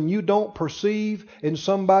says when you don't perceive in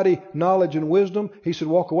somebody knowledge and wisdom, he said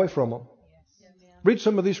walk away from them. Read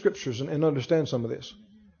some of these scriptures and understand some of this.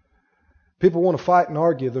 People want to fight and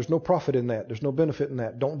argue. There's no profit in that. There's no benefit in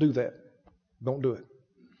that. Don't do that. Don't do it.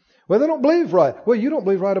 Well, they don't believe right. Well, you don't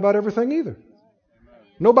believe right about everything either.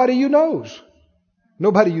 Nobody you knows.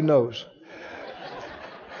 Nobody you knows.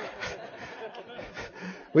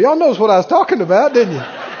 Well, y'all knows what I was talking about, didn't you?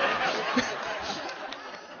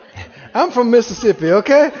 I'm from Mississippi,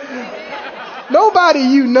 okay? Nobody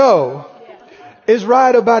you know is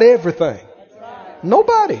right about everything.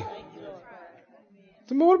 Nobody.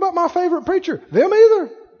 So what about my favorite preacher? Them either.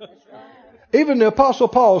 Even the Apostle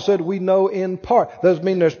Paul said we know in part. Doesn't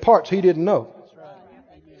mean there's parts he didn't know.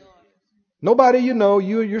 Nobody you know,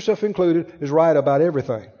 you yourself included, is right about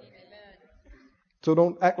everything. So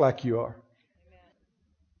don't act like you are.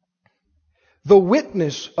 The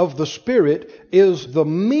witness of the Spirit is the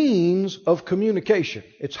means of communication.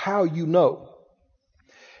 It's how you know.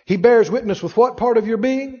 He bears witness with what part of your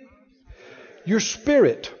being? Your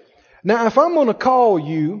spirit. Now, if I'm going to call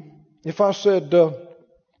you, if I said,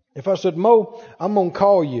 Mo, I'm going to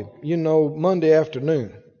call you, Monday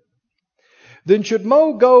afternoon, then should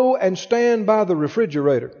Mo go and stand by the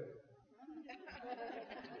refrigerator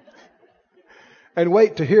and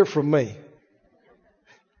wait to hear from me?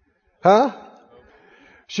 Huh?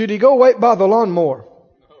 Should he go wait by the lawnmower?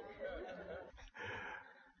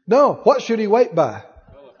 No. What should he wait by?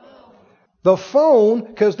 The phone,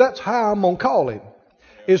 because that's how I'm going to call him,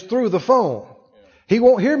 is through the phone. He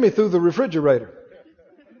won't hear me through the refrigerator.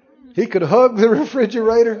 He could hug the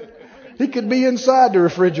refrigerator. He could be inside the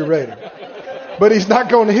refrigerator. But he's not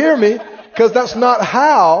going to hear me because that's not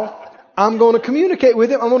how I'm going to communicate with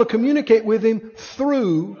him. I'm going to communicate with him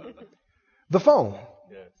through the phone.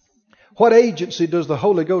 What agency does the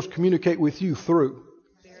Holy Ghost communicate with you through?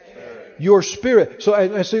 Your spirit. So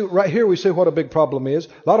I see right here we see what a big problem is.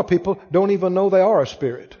 A lot of people don't even know they are a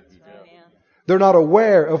spirit. They're not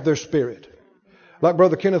aware of their spirit. Like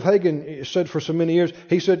Brother Kenneth Hagin said for so many years,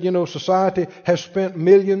 he said, society has spent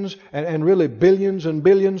millions and really billions and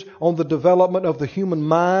billions on the development of the human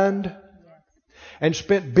mind and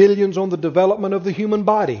spent billions on the development of the human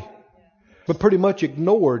body, but pretty much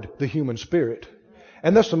ignored the human spirit.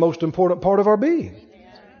 And that's the most important part of our being.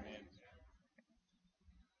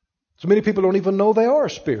 So many people don't even know they are a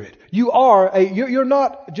spirit. You're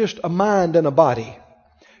not just a mind and a body.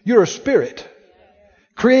 You're a spirit.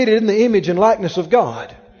 Created in the image and likeness of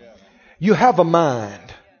God. You have a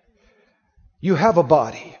mind. You have a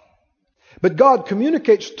body. But God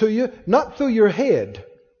communicates to you not through your head.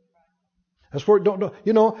 That's where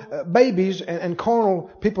babies and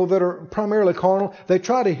carnal people that are primarily carnal, they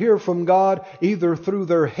try to hear from God either through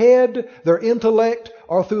their head, their intellect,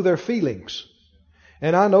 or through their feelings.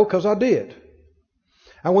 And I know because I did.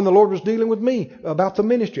 And when the Lord was dealing with me about the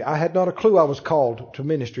ministry, I had not a clue I was called to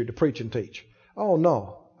ministry to preach and teach. Oh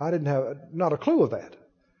no, I didn't have not a clue of that.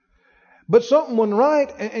 But something wasn't right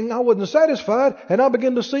and I wasn't satisfied and I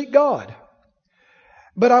began to seek God.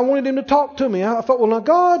 But I wanted Him to talk to me. I thought, well now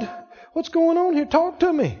God, what's going on here? Talk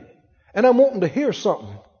to me. And I'm wanting to hear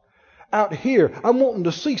something out here. I'm wanting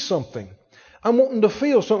to see something. I'm wanting to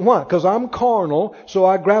feel something. Why? Because I'm carnal, so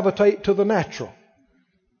I gravitate to the natural.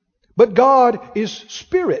 But God is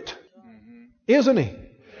spirit, isn't He?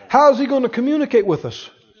 How is He going to communicate with us?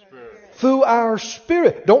 Through our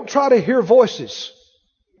spirit. Don't try to hear voices.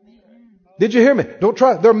 Did you hear me? Don't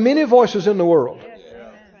try. There are many voices in the world.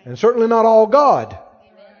 And certainly not all God.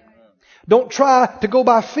 Don't try to go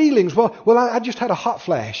by feelings. Well, I just had a hot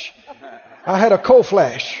flash. I had a cold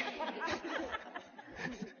flash.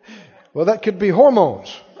 Well, that could be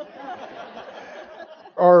hormones.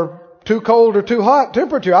 Or too cold or too hot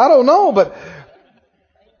temperature. I don't know, but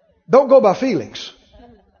don't go by feelings.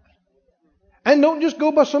 And don't just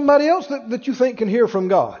go by somebody else that you think can hear from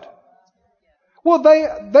God. Well,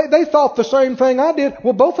 they thought the same thing I did.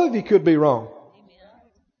 Well, both of you could be wrong.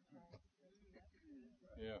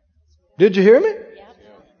 Did you hear me?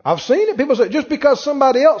 I've seen it. People say just because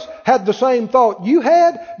somebody else had the same thought you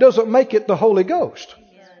had doesn't make it the Holy Ghost.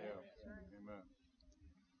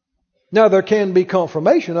 Now there can be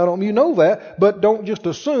confirmation. You know that, but don't just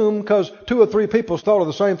assume because 2 or 3 people thought of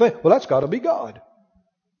the same thing. Well, that's got to be God.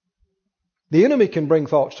 The enemy can bring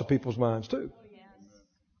thoughts to people's minds too.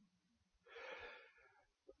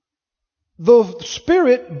 The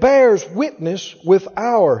Spirit bears witness with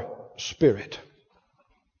our spirit.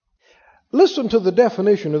 Listen to the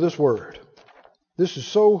definition of this word. This is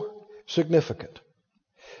so significant.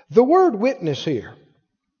 The word witness here,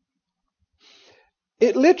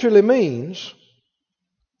 it literally means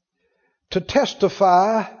to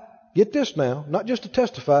testify, get this now, not just to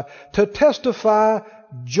testify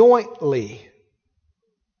jointly.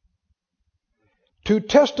 To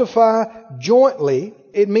testify jointly,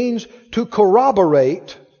 it means to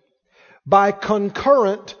corroborate by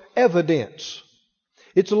concurrent evidence.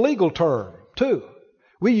 It's a legal term, too.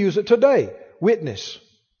 We use it today. Witness.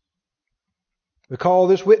 We call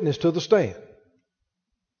this witness to the stand.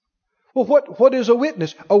 Well, what is a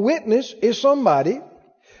witness? A witness is somebody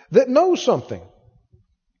that knows something.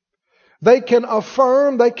 They can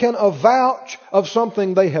affirm, they can avouch of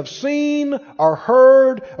something they have seen or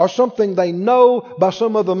heard or something they know by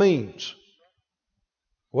some other means.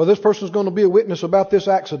 Well, this person's going to be a witness about this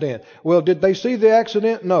accident. Well, did they see the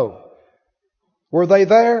accident? No. Were they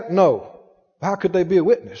there? No. How could they be a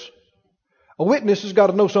witness? A witness has got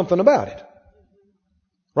to know something about it.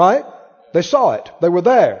 Right? They saw it. They were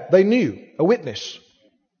there. They knew. A witness.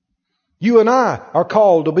 You and I are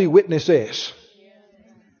called to be witnesses.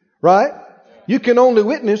 Right? You can only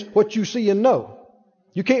witness what you see and know.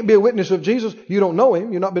 You can't be a witness of Jesus. You don't know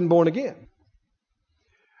Him. You've not been born again.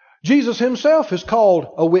 Jesus Himself is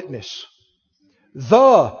called a witness.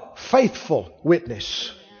 The faithful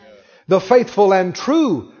witness. The faithful and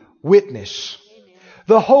true witness.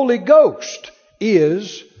 The Holy Ghost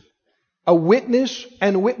is a witness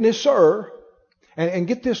and witnesser. And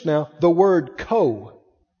get this now, the word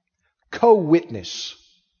co-witness.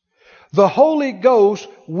 The Holy Ghost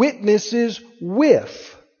witnesses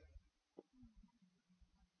with.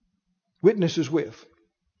 Witnesses with.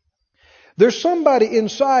 There's somebody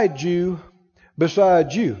inside you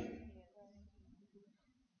besides you.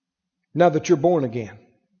 Now that you're born again.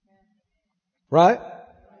 Right?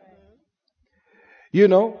 You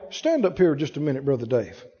know, stand up here just a minute, Brother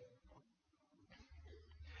Dave.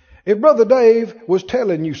 If Brother Dave was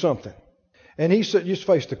telling you something, and he said, just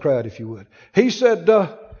face the crowd if you would. He said,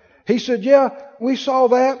 yeah, we saw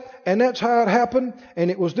that, and that's how it happened, and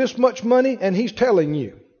it was this much money, and he's telling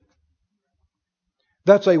you.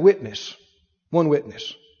 That's a witness. One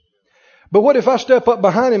witness. But what if I step up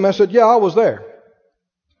behind him and I said, yeah, I was there.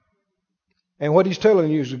 And what he's telling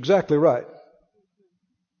you is exactly right.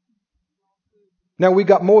 Now we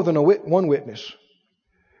got more than one witness.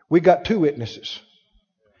 We got 2 witnesses.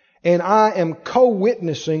 And I am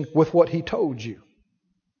co-witnessing with what he told you.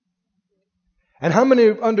 And how many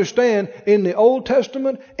understand in the Old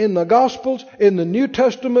Testament, in the Gospels, in the New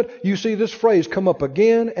Testament, you see this phrase come up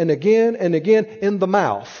again and again and again in the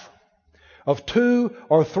mouth of 2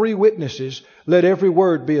 or 3 witnesses, let every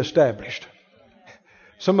word be established.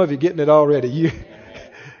 Some of you getting it already.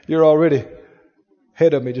 You're already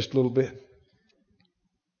ahead of me just a little bit.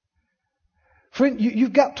 Friend,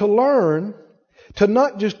 you've got to learn to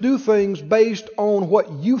not just do things based on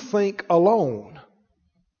what you think alone.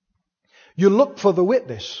 You look for the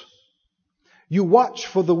witness. You watch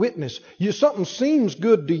for the witness. Something seems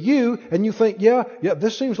good to you and you think, yeah,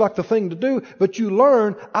 this seems like the thing to do. But you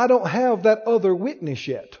learn, I don't have that other witness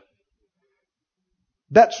yet.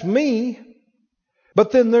 That's me.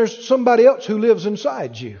 But then there's somebody else who lives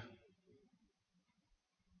inside you.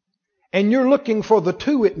 And you're looking for the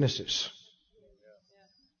 2 witnesses.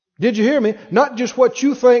 Did you hear me? Not just what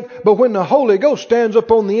you think, but when the Holy Ghost stands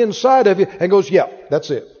up on the inside of you and goes, yep, that's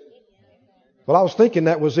it. Well, I was thinking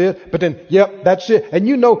that was it, but then, yep, that's it. And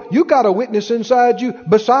you know, you got a witness inside you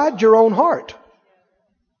besides your own heart.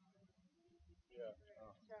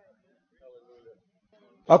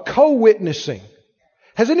 A co-witnessing.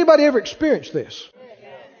 Has anybody ever experienced this?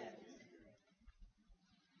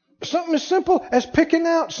 Something as simple as picking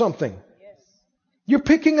out something. You're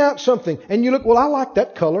picking out something and you look, well, I like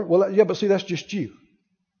that color. Well, yeah, but see, that's just you.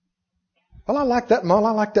 Well, I like that model.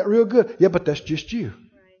 I like that real good. Yeah, but that's just you.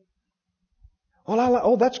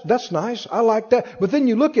 Well, that's nice. I like that. But then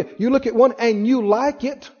you look at one and you like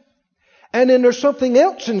it. And then there's something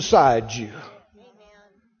else inside you.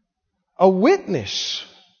 A witness.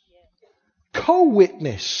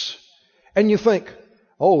 Co-witness. And you think,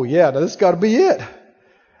 oh yeah, this got to be it.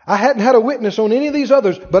 I hadn't had a witness on any of these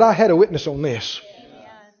others, but I had a witness on this.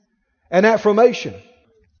 and affirmation.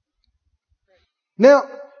 Now,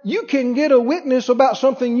 you can get a witness about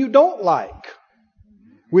something you don't like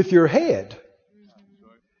with your head.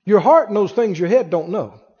 Your heart knows things your head don't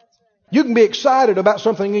know. You can be excited about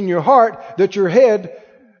something in your heart that your head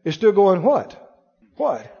is still going, what?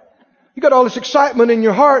 What? You got all this excitement in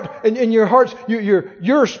your heart, and in your heart's,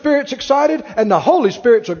 your spirit's excited, and the Holy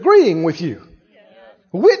Spirit's agreeing with you.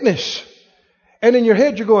 Witness. And in your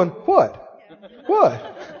head you're going, what?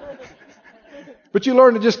 What? But you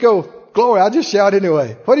learn to just go, glory, I just shout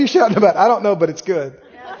anyway. What are you shouting about? I don't know, but it's good.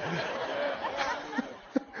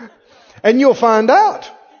 And you'll find out.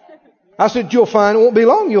 I said, you'll find, it won't be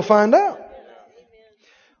long, you'll find out.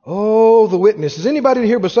 Oh, the witness. Is anybody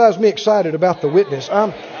here besides me excited about the witness?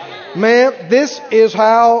 Man, this is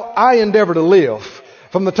how I endeavor to live.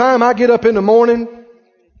 From the time I get up in the morning,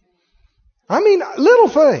 I mean, little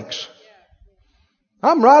things.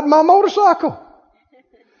 I'm riding my motorcycle.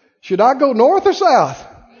 Should I go north or south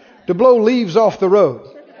to blow leaves off the road?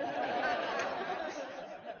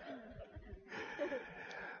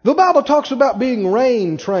 The Bible talks about being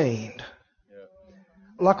rein trained,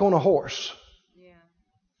 like on a horse.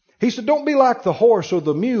 He said, don't be like the horse or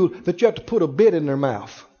the mule that you have to put a bit in their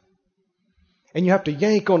mouth. And you have to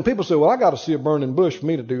yank on. People say, well, I got to see a burning bush for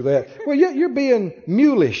me to do that. Well, you're being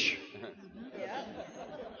mulish.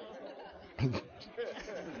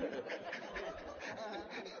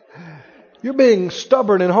 You're being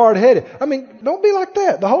stubborn and hard-headed. I mean, don't be like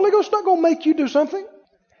that. The Holy Ghost's not going to make you do something.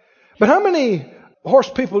 But how many horse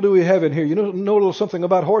people do we have in here? You know a little something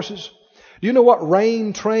about horses? Do you know what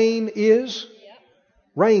rein train is?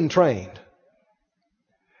 Rein trained.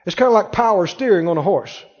 It's kind of like power steering on a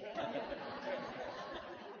horse.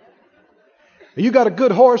 You got a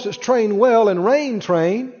good horse that's trained well and rein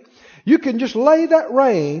trained. You can just lay that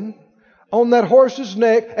rein on that horse's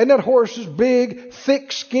neck, and that horse's big,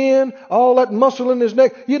 thick skin, all that muscle in his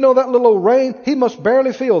neck. You know that little old rein, he must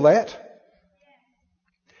barely feel that.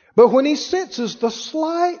 But when he senses the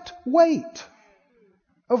slight weight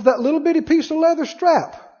of that little bitty piece of leather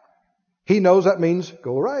strap, he knows that means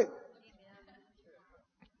go right.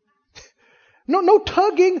 No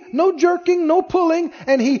tugging, no jerking, no pulling.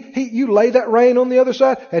 And you lay that rein on the other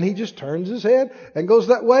side and he just turns his head and goes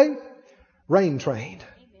that way. Rein trained.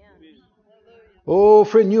 Oh,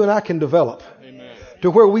 friend, you and I can develop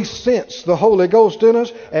to where we sense the Holy Ghost in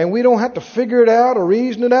us and we don't have to figure it out or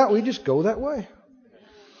reason it out. We just go that way.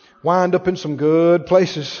 Wind up in some good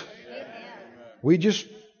places. We just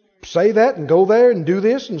say that and go there and do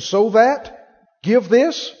this and sow that. Give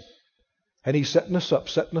this. And He's setting us up,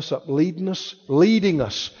 leading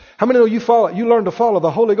us. How many know you learn to follow the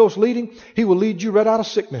Holy Ghost leading? He will lead you right out of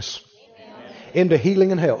sickness into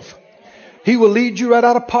healing and health. He will lead you right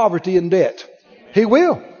out of poverty and debt. He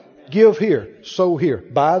will. Give here, sow here,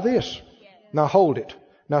 buy this. Now hold it.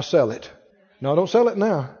 Now sell it. No, don't sell it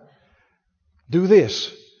now. Do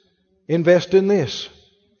this. Invest in this.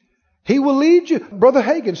 He will lead you. Brother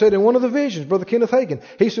Hagin said in one of the visions, Brother Kenneth Hagin,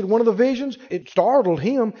 he said one of the visions, it startled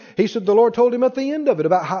him. He said the Lord told him at the end of it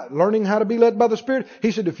about learning how to be led by the Spirit.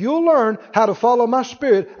 He said, if you'll learn how to follow my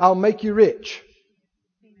Spirit, I'll make you rich.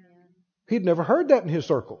 He'd never heard that in his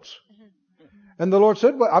circles. And the Lord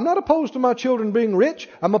said, well, I'm not opposed to my children being rich.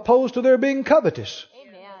 I'm opposed to their being covetous.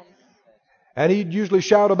 Amen. And he'd usually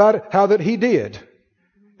shout about it, how that he did.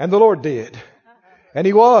 And the Lord did. And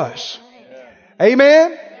he was.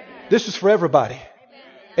 Amen. This is for everybody.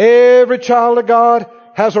 Every child of God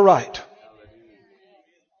has a right.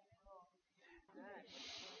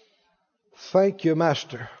 Thank you,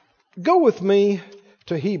 Master. Go with me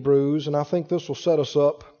to Hebrews, and I think this will set us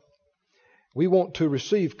up. We want to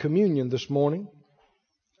receive communion this morning.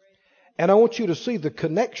 And I want you to see the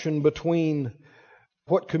connection between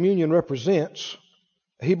what communion represents,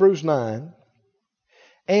 Hebrews 9,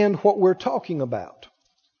 and what we're talking about.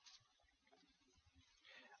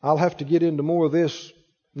 I'll have to get into more of this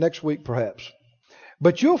next week perhaps.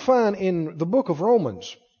 But you'll find in the book of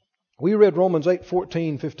Romans, we read Romans 8,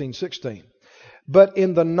 14, 15, 16. But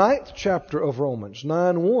in the 9th chapter of Romans,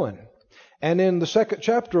 9:1, and in the 2nd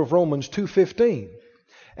chapter of Romans 2:15,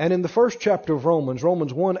 and in the 1st chapter of Romans,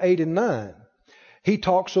 Romans 1, 8 and 9, he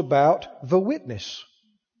talks about the witness.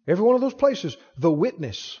 Every one of those places, the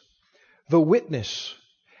witness. The witness.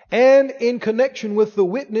 And in connection with the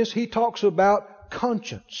witness, he talks about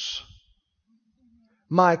conscience.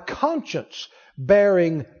 My conscience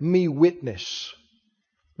bearing me witness.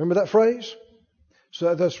 Remember that phrase?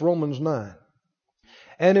 So that's Romans 9.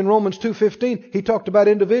 And in Romans 2:15, he talked about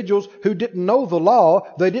individuals who didn't know the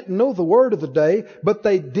law, they didn't know the word of the day, but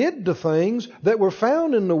they did the things that were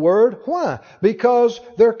found in the word. Why? Because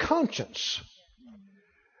their conscience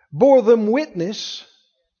bore them witness,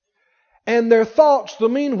 and their thoughts the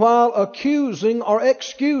meanwhile accusing or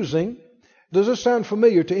excusing. Does this sound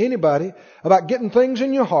familiar to anybody about getting things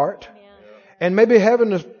in your heart and maybe having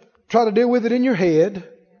to try to deal with it in your head?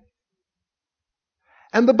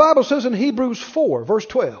 And the Bible says in Hebrews 4, verse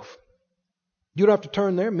 12. You don't have to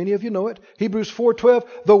turn there. Many of you know it. Hebrews 4:12.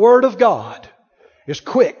 The Word of God is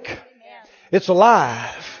quick. It's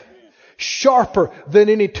alive. Sharper than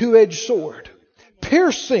any two-edged sword.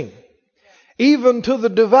 Piercing even to the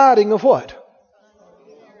dividing of what?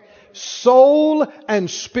 Soul and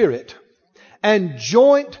spirit. And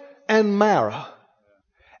joint and marrow.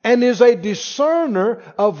 And is a discerner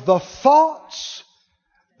of the thoughts,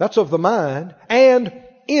 that's of the mind, and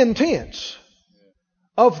intents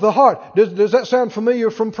of the heart. Does that sound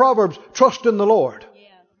familiar from Proverbs? Trust in the Lord.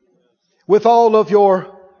 With all of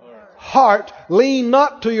your heart. Lean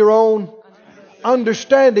not to your own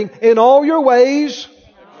understanding. In all your ways,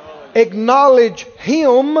 acknowledge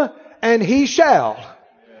Him, and He shall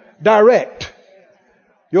direct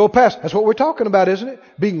your path. That's what we're talking about, isn't it?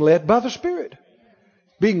 Being led by the Spirit.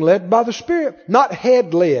 Being led by the Spirit. Not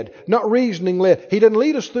head led. Not reasoning led. He doesn't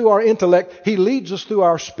lead us through our intellect. He leads us through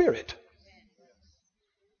our spirit.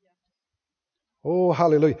 Oh,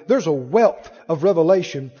 hallelujah. There's a wealth of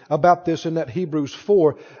revelation about this in that Hebrews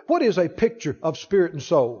 4. What is a picture of spirit and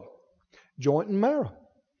soul? Joint and marrow.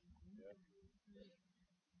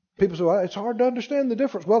 People say, well, it's hard to understand the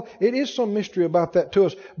difference. Well, it is some mystery about that to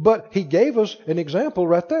us. But He gave us an example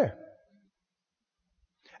right there.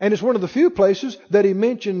 And it's one of the few places that He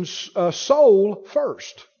mentions soul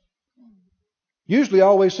first. Usually I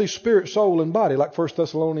always see spirit, soul, and body, like 1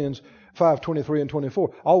 Thessalonians 5:23 and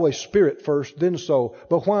 24. Always spirit first, then soul.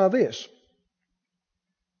 But why this?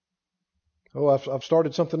 Oh, I've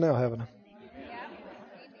started something now, haven't I?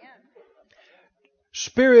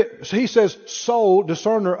 Spirit, he says soul,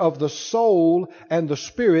 discerner of the soul and the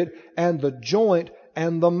spirit and the joint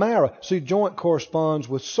and the marrow. See, joint corresponds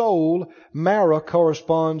with soul. Marrow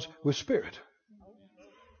corresponds with spirit.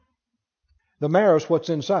 The marrow is what's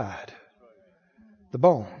inside. The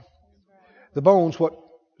bone. The bone's what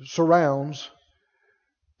surrounds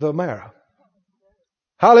the marrow.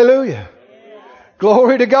 Hallelujah.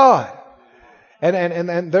 Glory to God.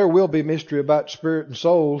 And there will be mystery about spirit and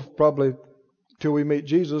soul probably till we meet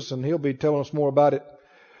Jesus, and He'll be telling us more about it.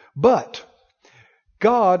 But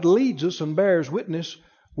God leads us and bears witness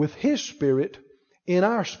with His Spirit in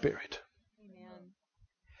our spirit. Amen.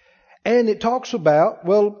 And it talks about,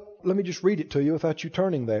 well, let me just read it to you without you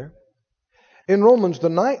turning there. In Romans, the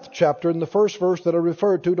 9th chapter, in the first verse that I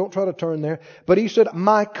referred to, don't try to turn there, but he said,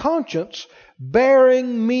 my conscience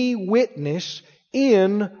bearing me witness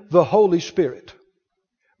in the Holy Spirit.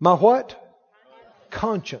 My what?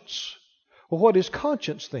 Conscience. Well, what is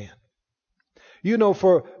conscience then? You know,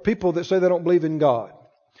 for people that say they don't believe in God,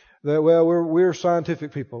 that, well, we're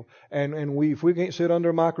scientific people, and if we can't sit under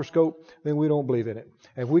a microscope, then we don't believe in it.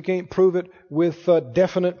 And if we can't prove it with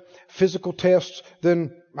definite physical tests,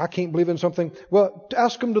 then I can't believe in something. Well,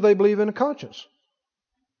 ask them, do they believe in a conscience?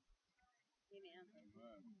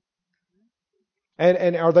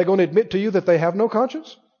 And are they going to admit to you that they have no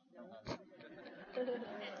conscience?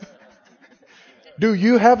 Do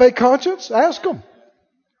you have a conscience? Ask them.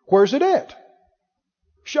 Where's it at?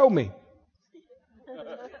 Show me.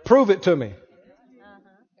 Prove it to me.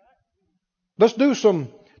 Let's do some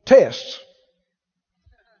tests.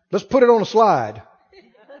 Let's put it on a slide.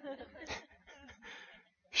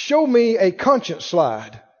 Show me a conscience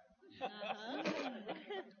slide.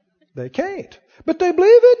 They can't. But they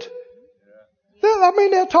believe it.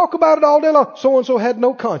 They'll talk about it all day long. So-and-so had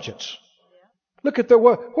no conscience. Look at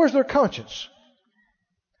where's their conscience?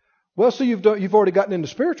 Well, see, you've already gotten into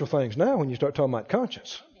spiritual things now when you start talking about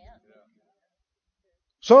conscience.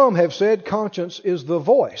 Some have said conscience is the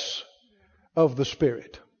voice of the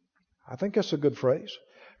Spirit. I think that's a good phrase.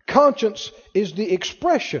 Conscience is the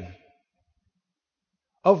expression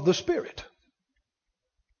of the Spirit.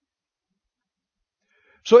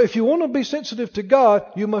 So if you want to be sensitive to God,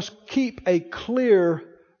 you must keep a clear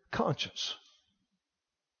conscience.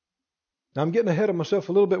 Now, I'm getting ahead of myself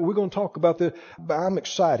a little bit. We're going to talk about this, but I'm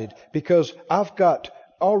excited because I've got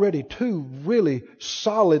already 2 really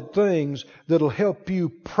solid things that'll help you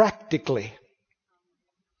practically.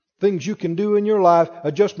 Things you can do in your life,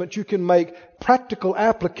 adjustments you can make, practical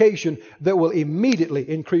application that will immediately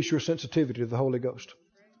increase your sensitivity to the Holy Ghost.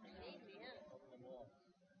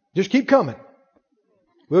 Just keep coming.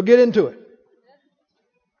 We'll get into it.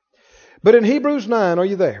 But in Hebrews 9, are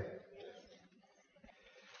you there?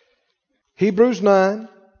 Hebrews 9,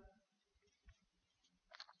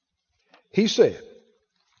 he said,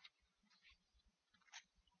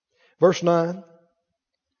 Verse 9.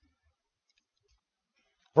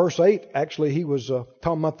 Verse 8, actually, he was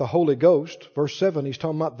talking about the Holy Ghost. Verse 7, he's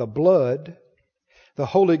talking about the blood. The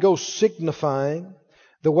Holy Ghost signifying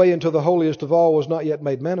the way into the holiest of all was not yet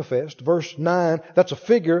made manifest. Verse 9, that's a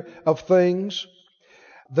figure of things.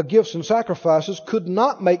 The gifts and sacrifices could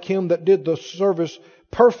not make him that did the service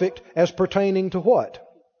perfect as pertaining to what?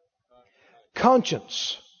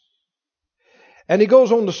 Conscience. And he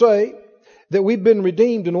goes on to say that we've been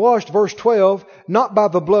redeemed and washed, verse 12, not by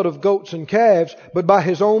the blood of goats and calves, but by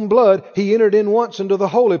His own blood He entered in once into the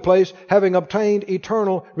holy place, having obtained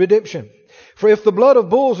eternal redemption. For if the blood of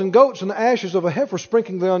bulls and goats and the ashes of a heifer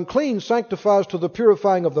sprinkling the unclean sanctifies to the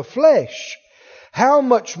purifying of the flesh, how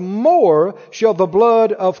much more shall the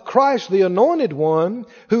blood of Christ the Anointed One,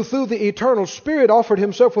 who through the eternal Spirit offered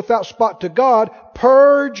Himself without spot to God,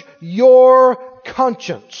 purge your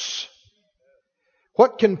conscience?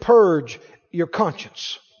 What can purge your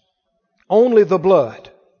conscience? Only the blood.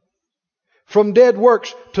 From dead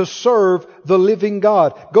works to serve the living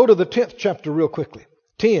God. Go to the 10th chapter real quickly.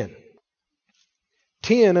 10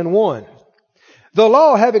 and 1. The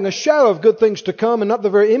law, having a shadow of good things to come, and not the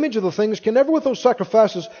very image of the things, can never with those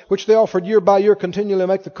sacrifices which they offered year by year continually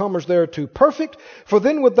make the comers thereto perfect. For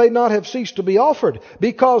then would they not have ceased to be offered,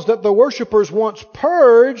 because that the worshippers once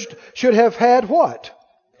purged should have had what?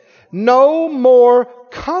 No more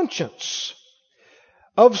conscience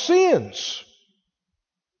of sins.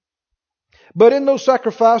 But in those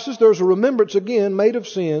sacrifices there's a remembrance again made of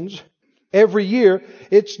sins every year.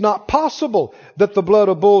 It's not possible that the blood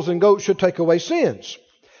of bulls and goats should take away sins.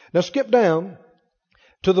 Now skip down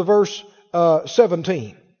to the verse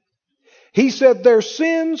 17. He said, their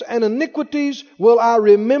sins and iniquities will I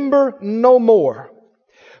remember no more.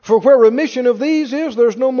 For where remission of these is,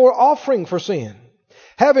 there's no more offering for sin.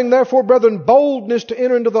 Having therefore, brethren, boldness to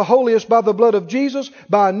enter into the holiest by the blood of Jesus,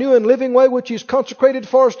 by a new and living way which He's consecrated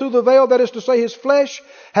for us through the veil, that is to say, His flesh,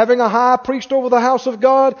 having a high priest over the house of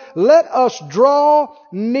God, let us draw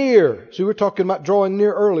near. See, we were talking about drawing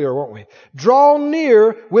near earlier, weren't we? Draw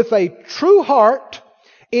near with a true heart,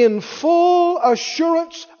 in full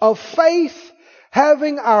assurance of faith,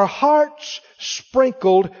 having our hearts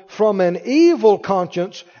sprinkled from an evil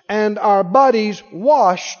conscience and our bodies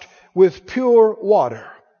washed with pure water.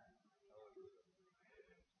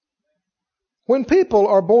 When people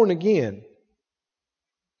are born again,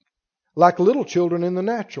 like little children in the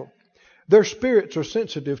natural, their spirits are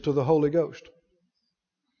sensitive to the Holy Ghost.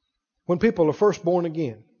 When people are first born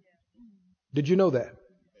again, did you know that?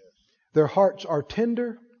 Their hearts are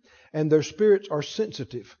tender and their spirits are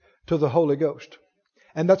sensitive to the Holy Ghost.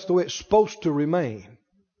 And that's the way it's supposed to remain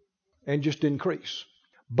and just increase.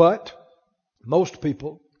 But most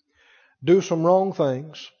people do some wrong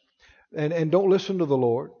things and don't listen to the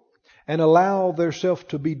Lord and allow theirself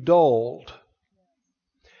to be dulled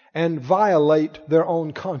and violate their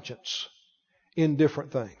own conscience in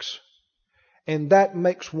different things. And that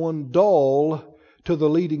makes one dull to the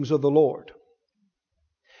leadings of the Lord.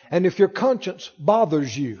 And if your conscience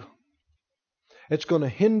bothers you, it's going to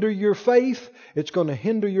hinder your faith. It's going to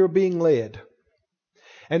hinder your being led.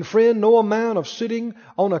 And friend, no amount of sitting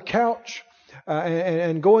on a couch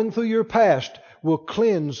and going through your past will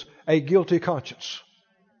cleanse a guilty conscience.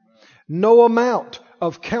 No amount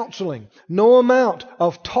of counseling, no amount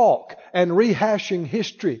of talk and rehashing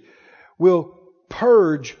history will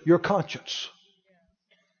purge your conscience.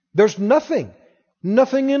 There's nothing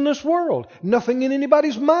in this world, nothing in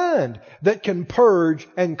anybody's mind that can purge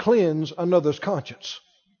and cleanse another's conscience.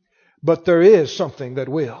 But there is something that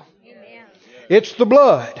will. Amen. It's the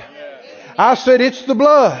blood. I said it's the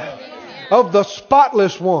blood of the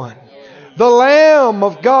spotless one, the Lamb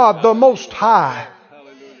of God, the Most High.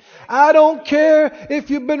 I don't care if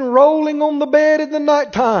you've been rolling on the bed in the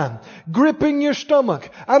nighttime, gripping your stomach.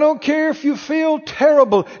 I don't care if you feel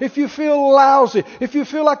terrible, if you feel lousy, if you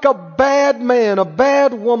feel like a bad man, a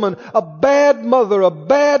bad woman, a bad mother, a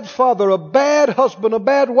bad father, a bad husband, a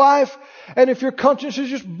bad wife, and if your conscience has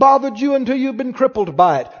just bothered you until you've been crippled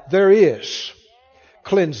by it. There is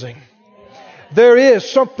cleansing. There is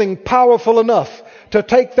something powerful enough to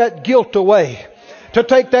take that guilt away, to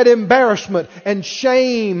take that embarrassment and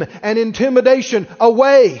shame and intimidation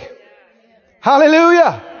away.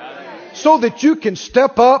 Hallelujah! So that you can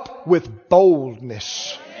step up with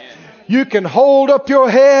boldness. You can hold up your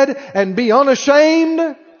head and be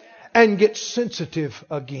unashamed and get sensitive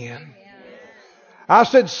again. I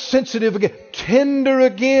said sensitive again, tender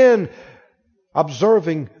again,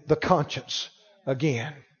 observing the conscience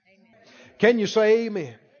again. Can you say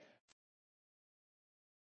amen?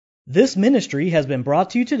 This ministry has been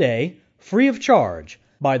brought to you today, free of charge,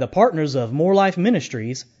 by the partners of More Life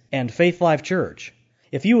Ministries and Faith Life Church.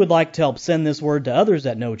 If you would like to help send this word to others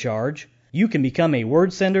at no charge, you can become a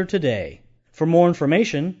word sender today. For more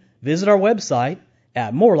information, visit our website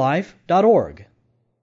at morelife.org.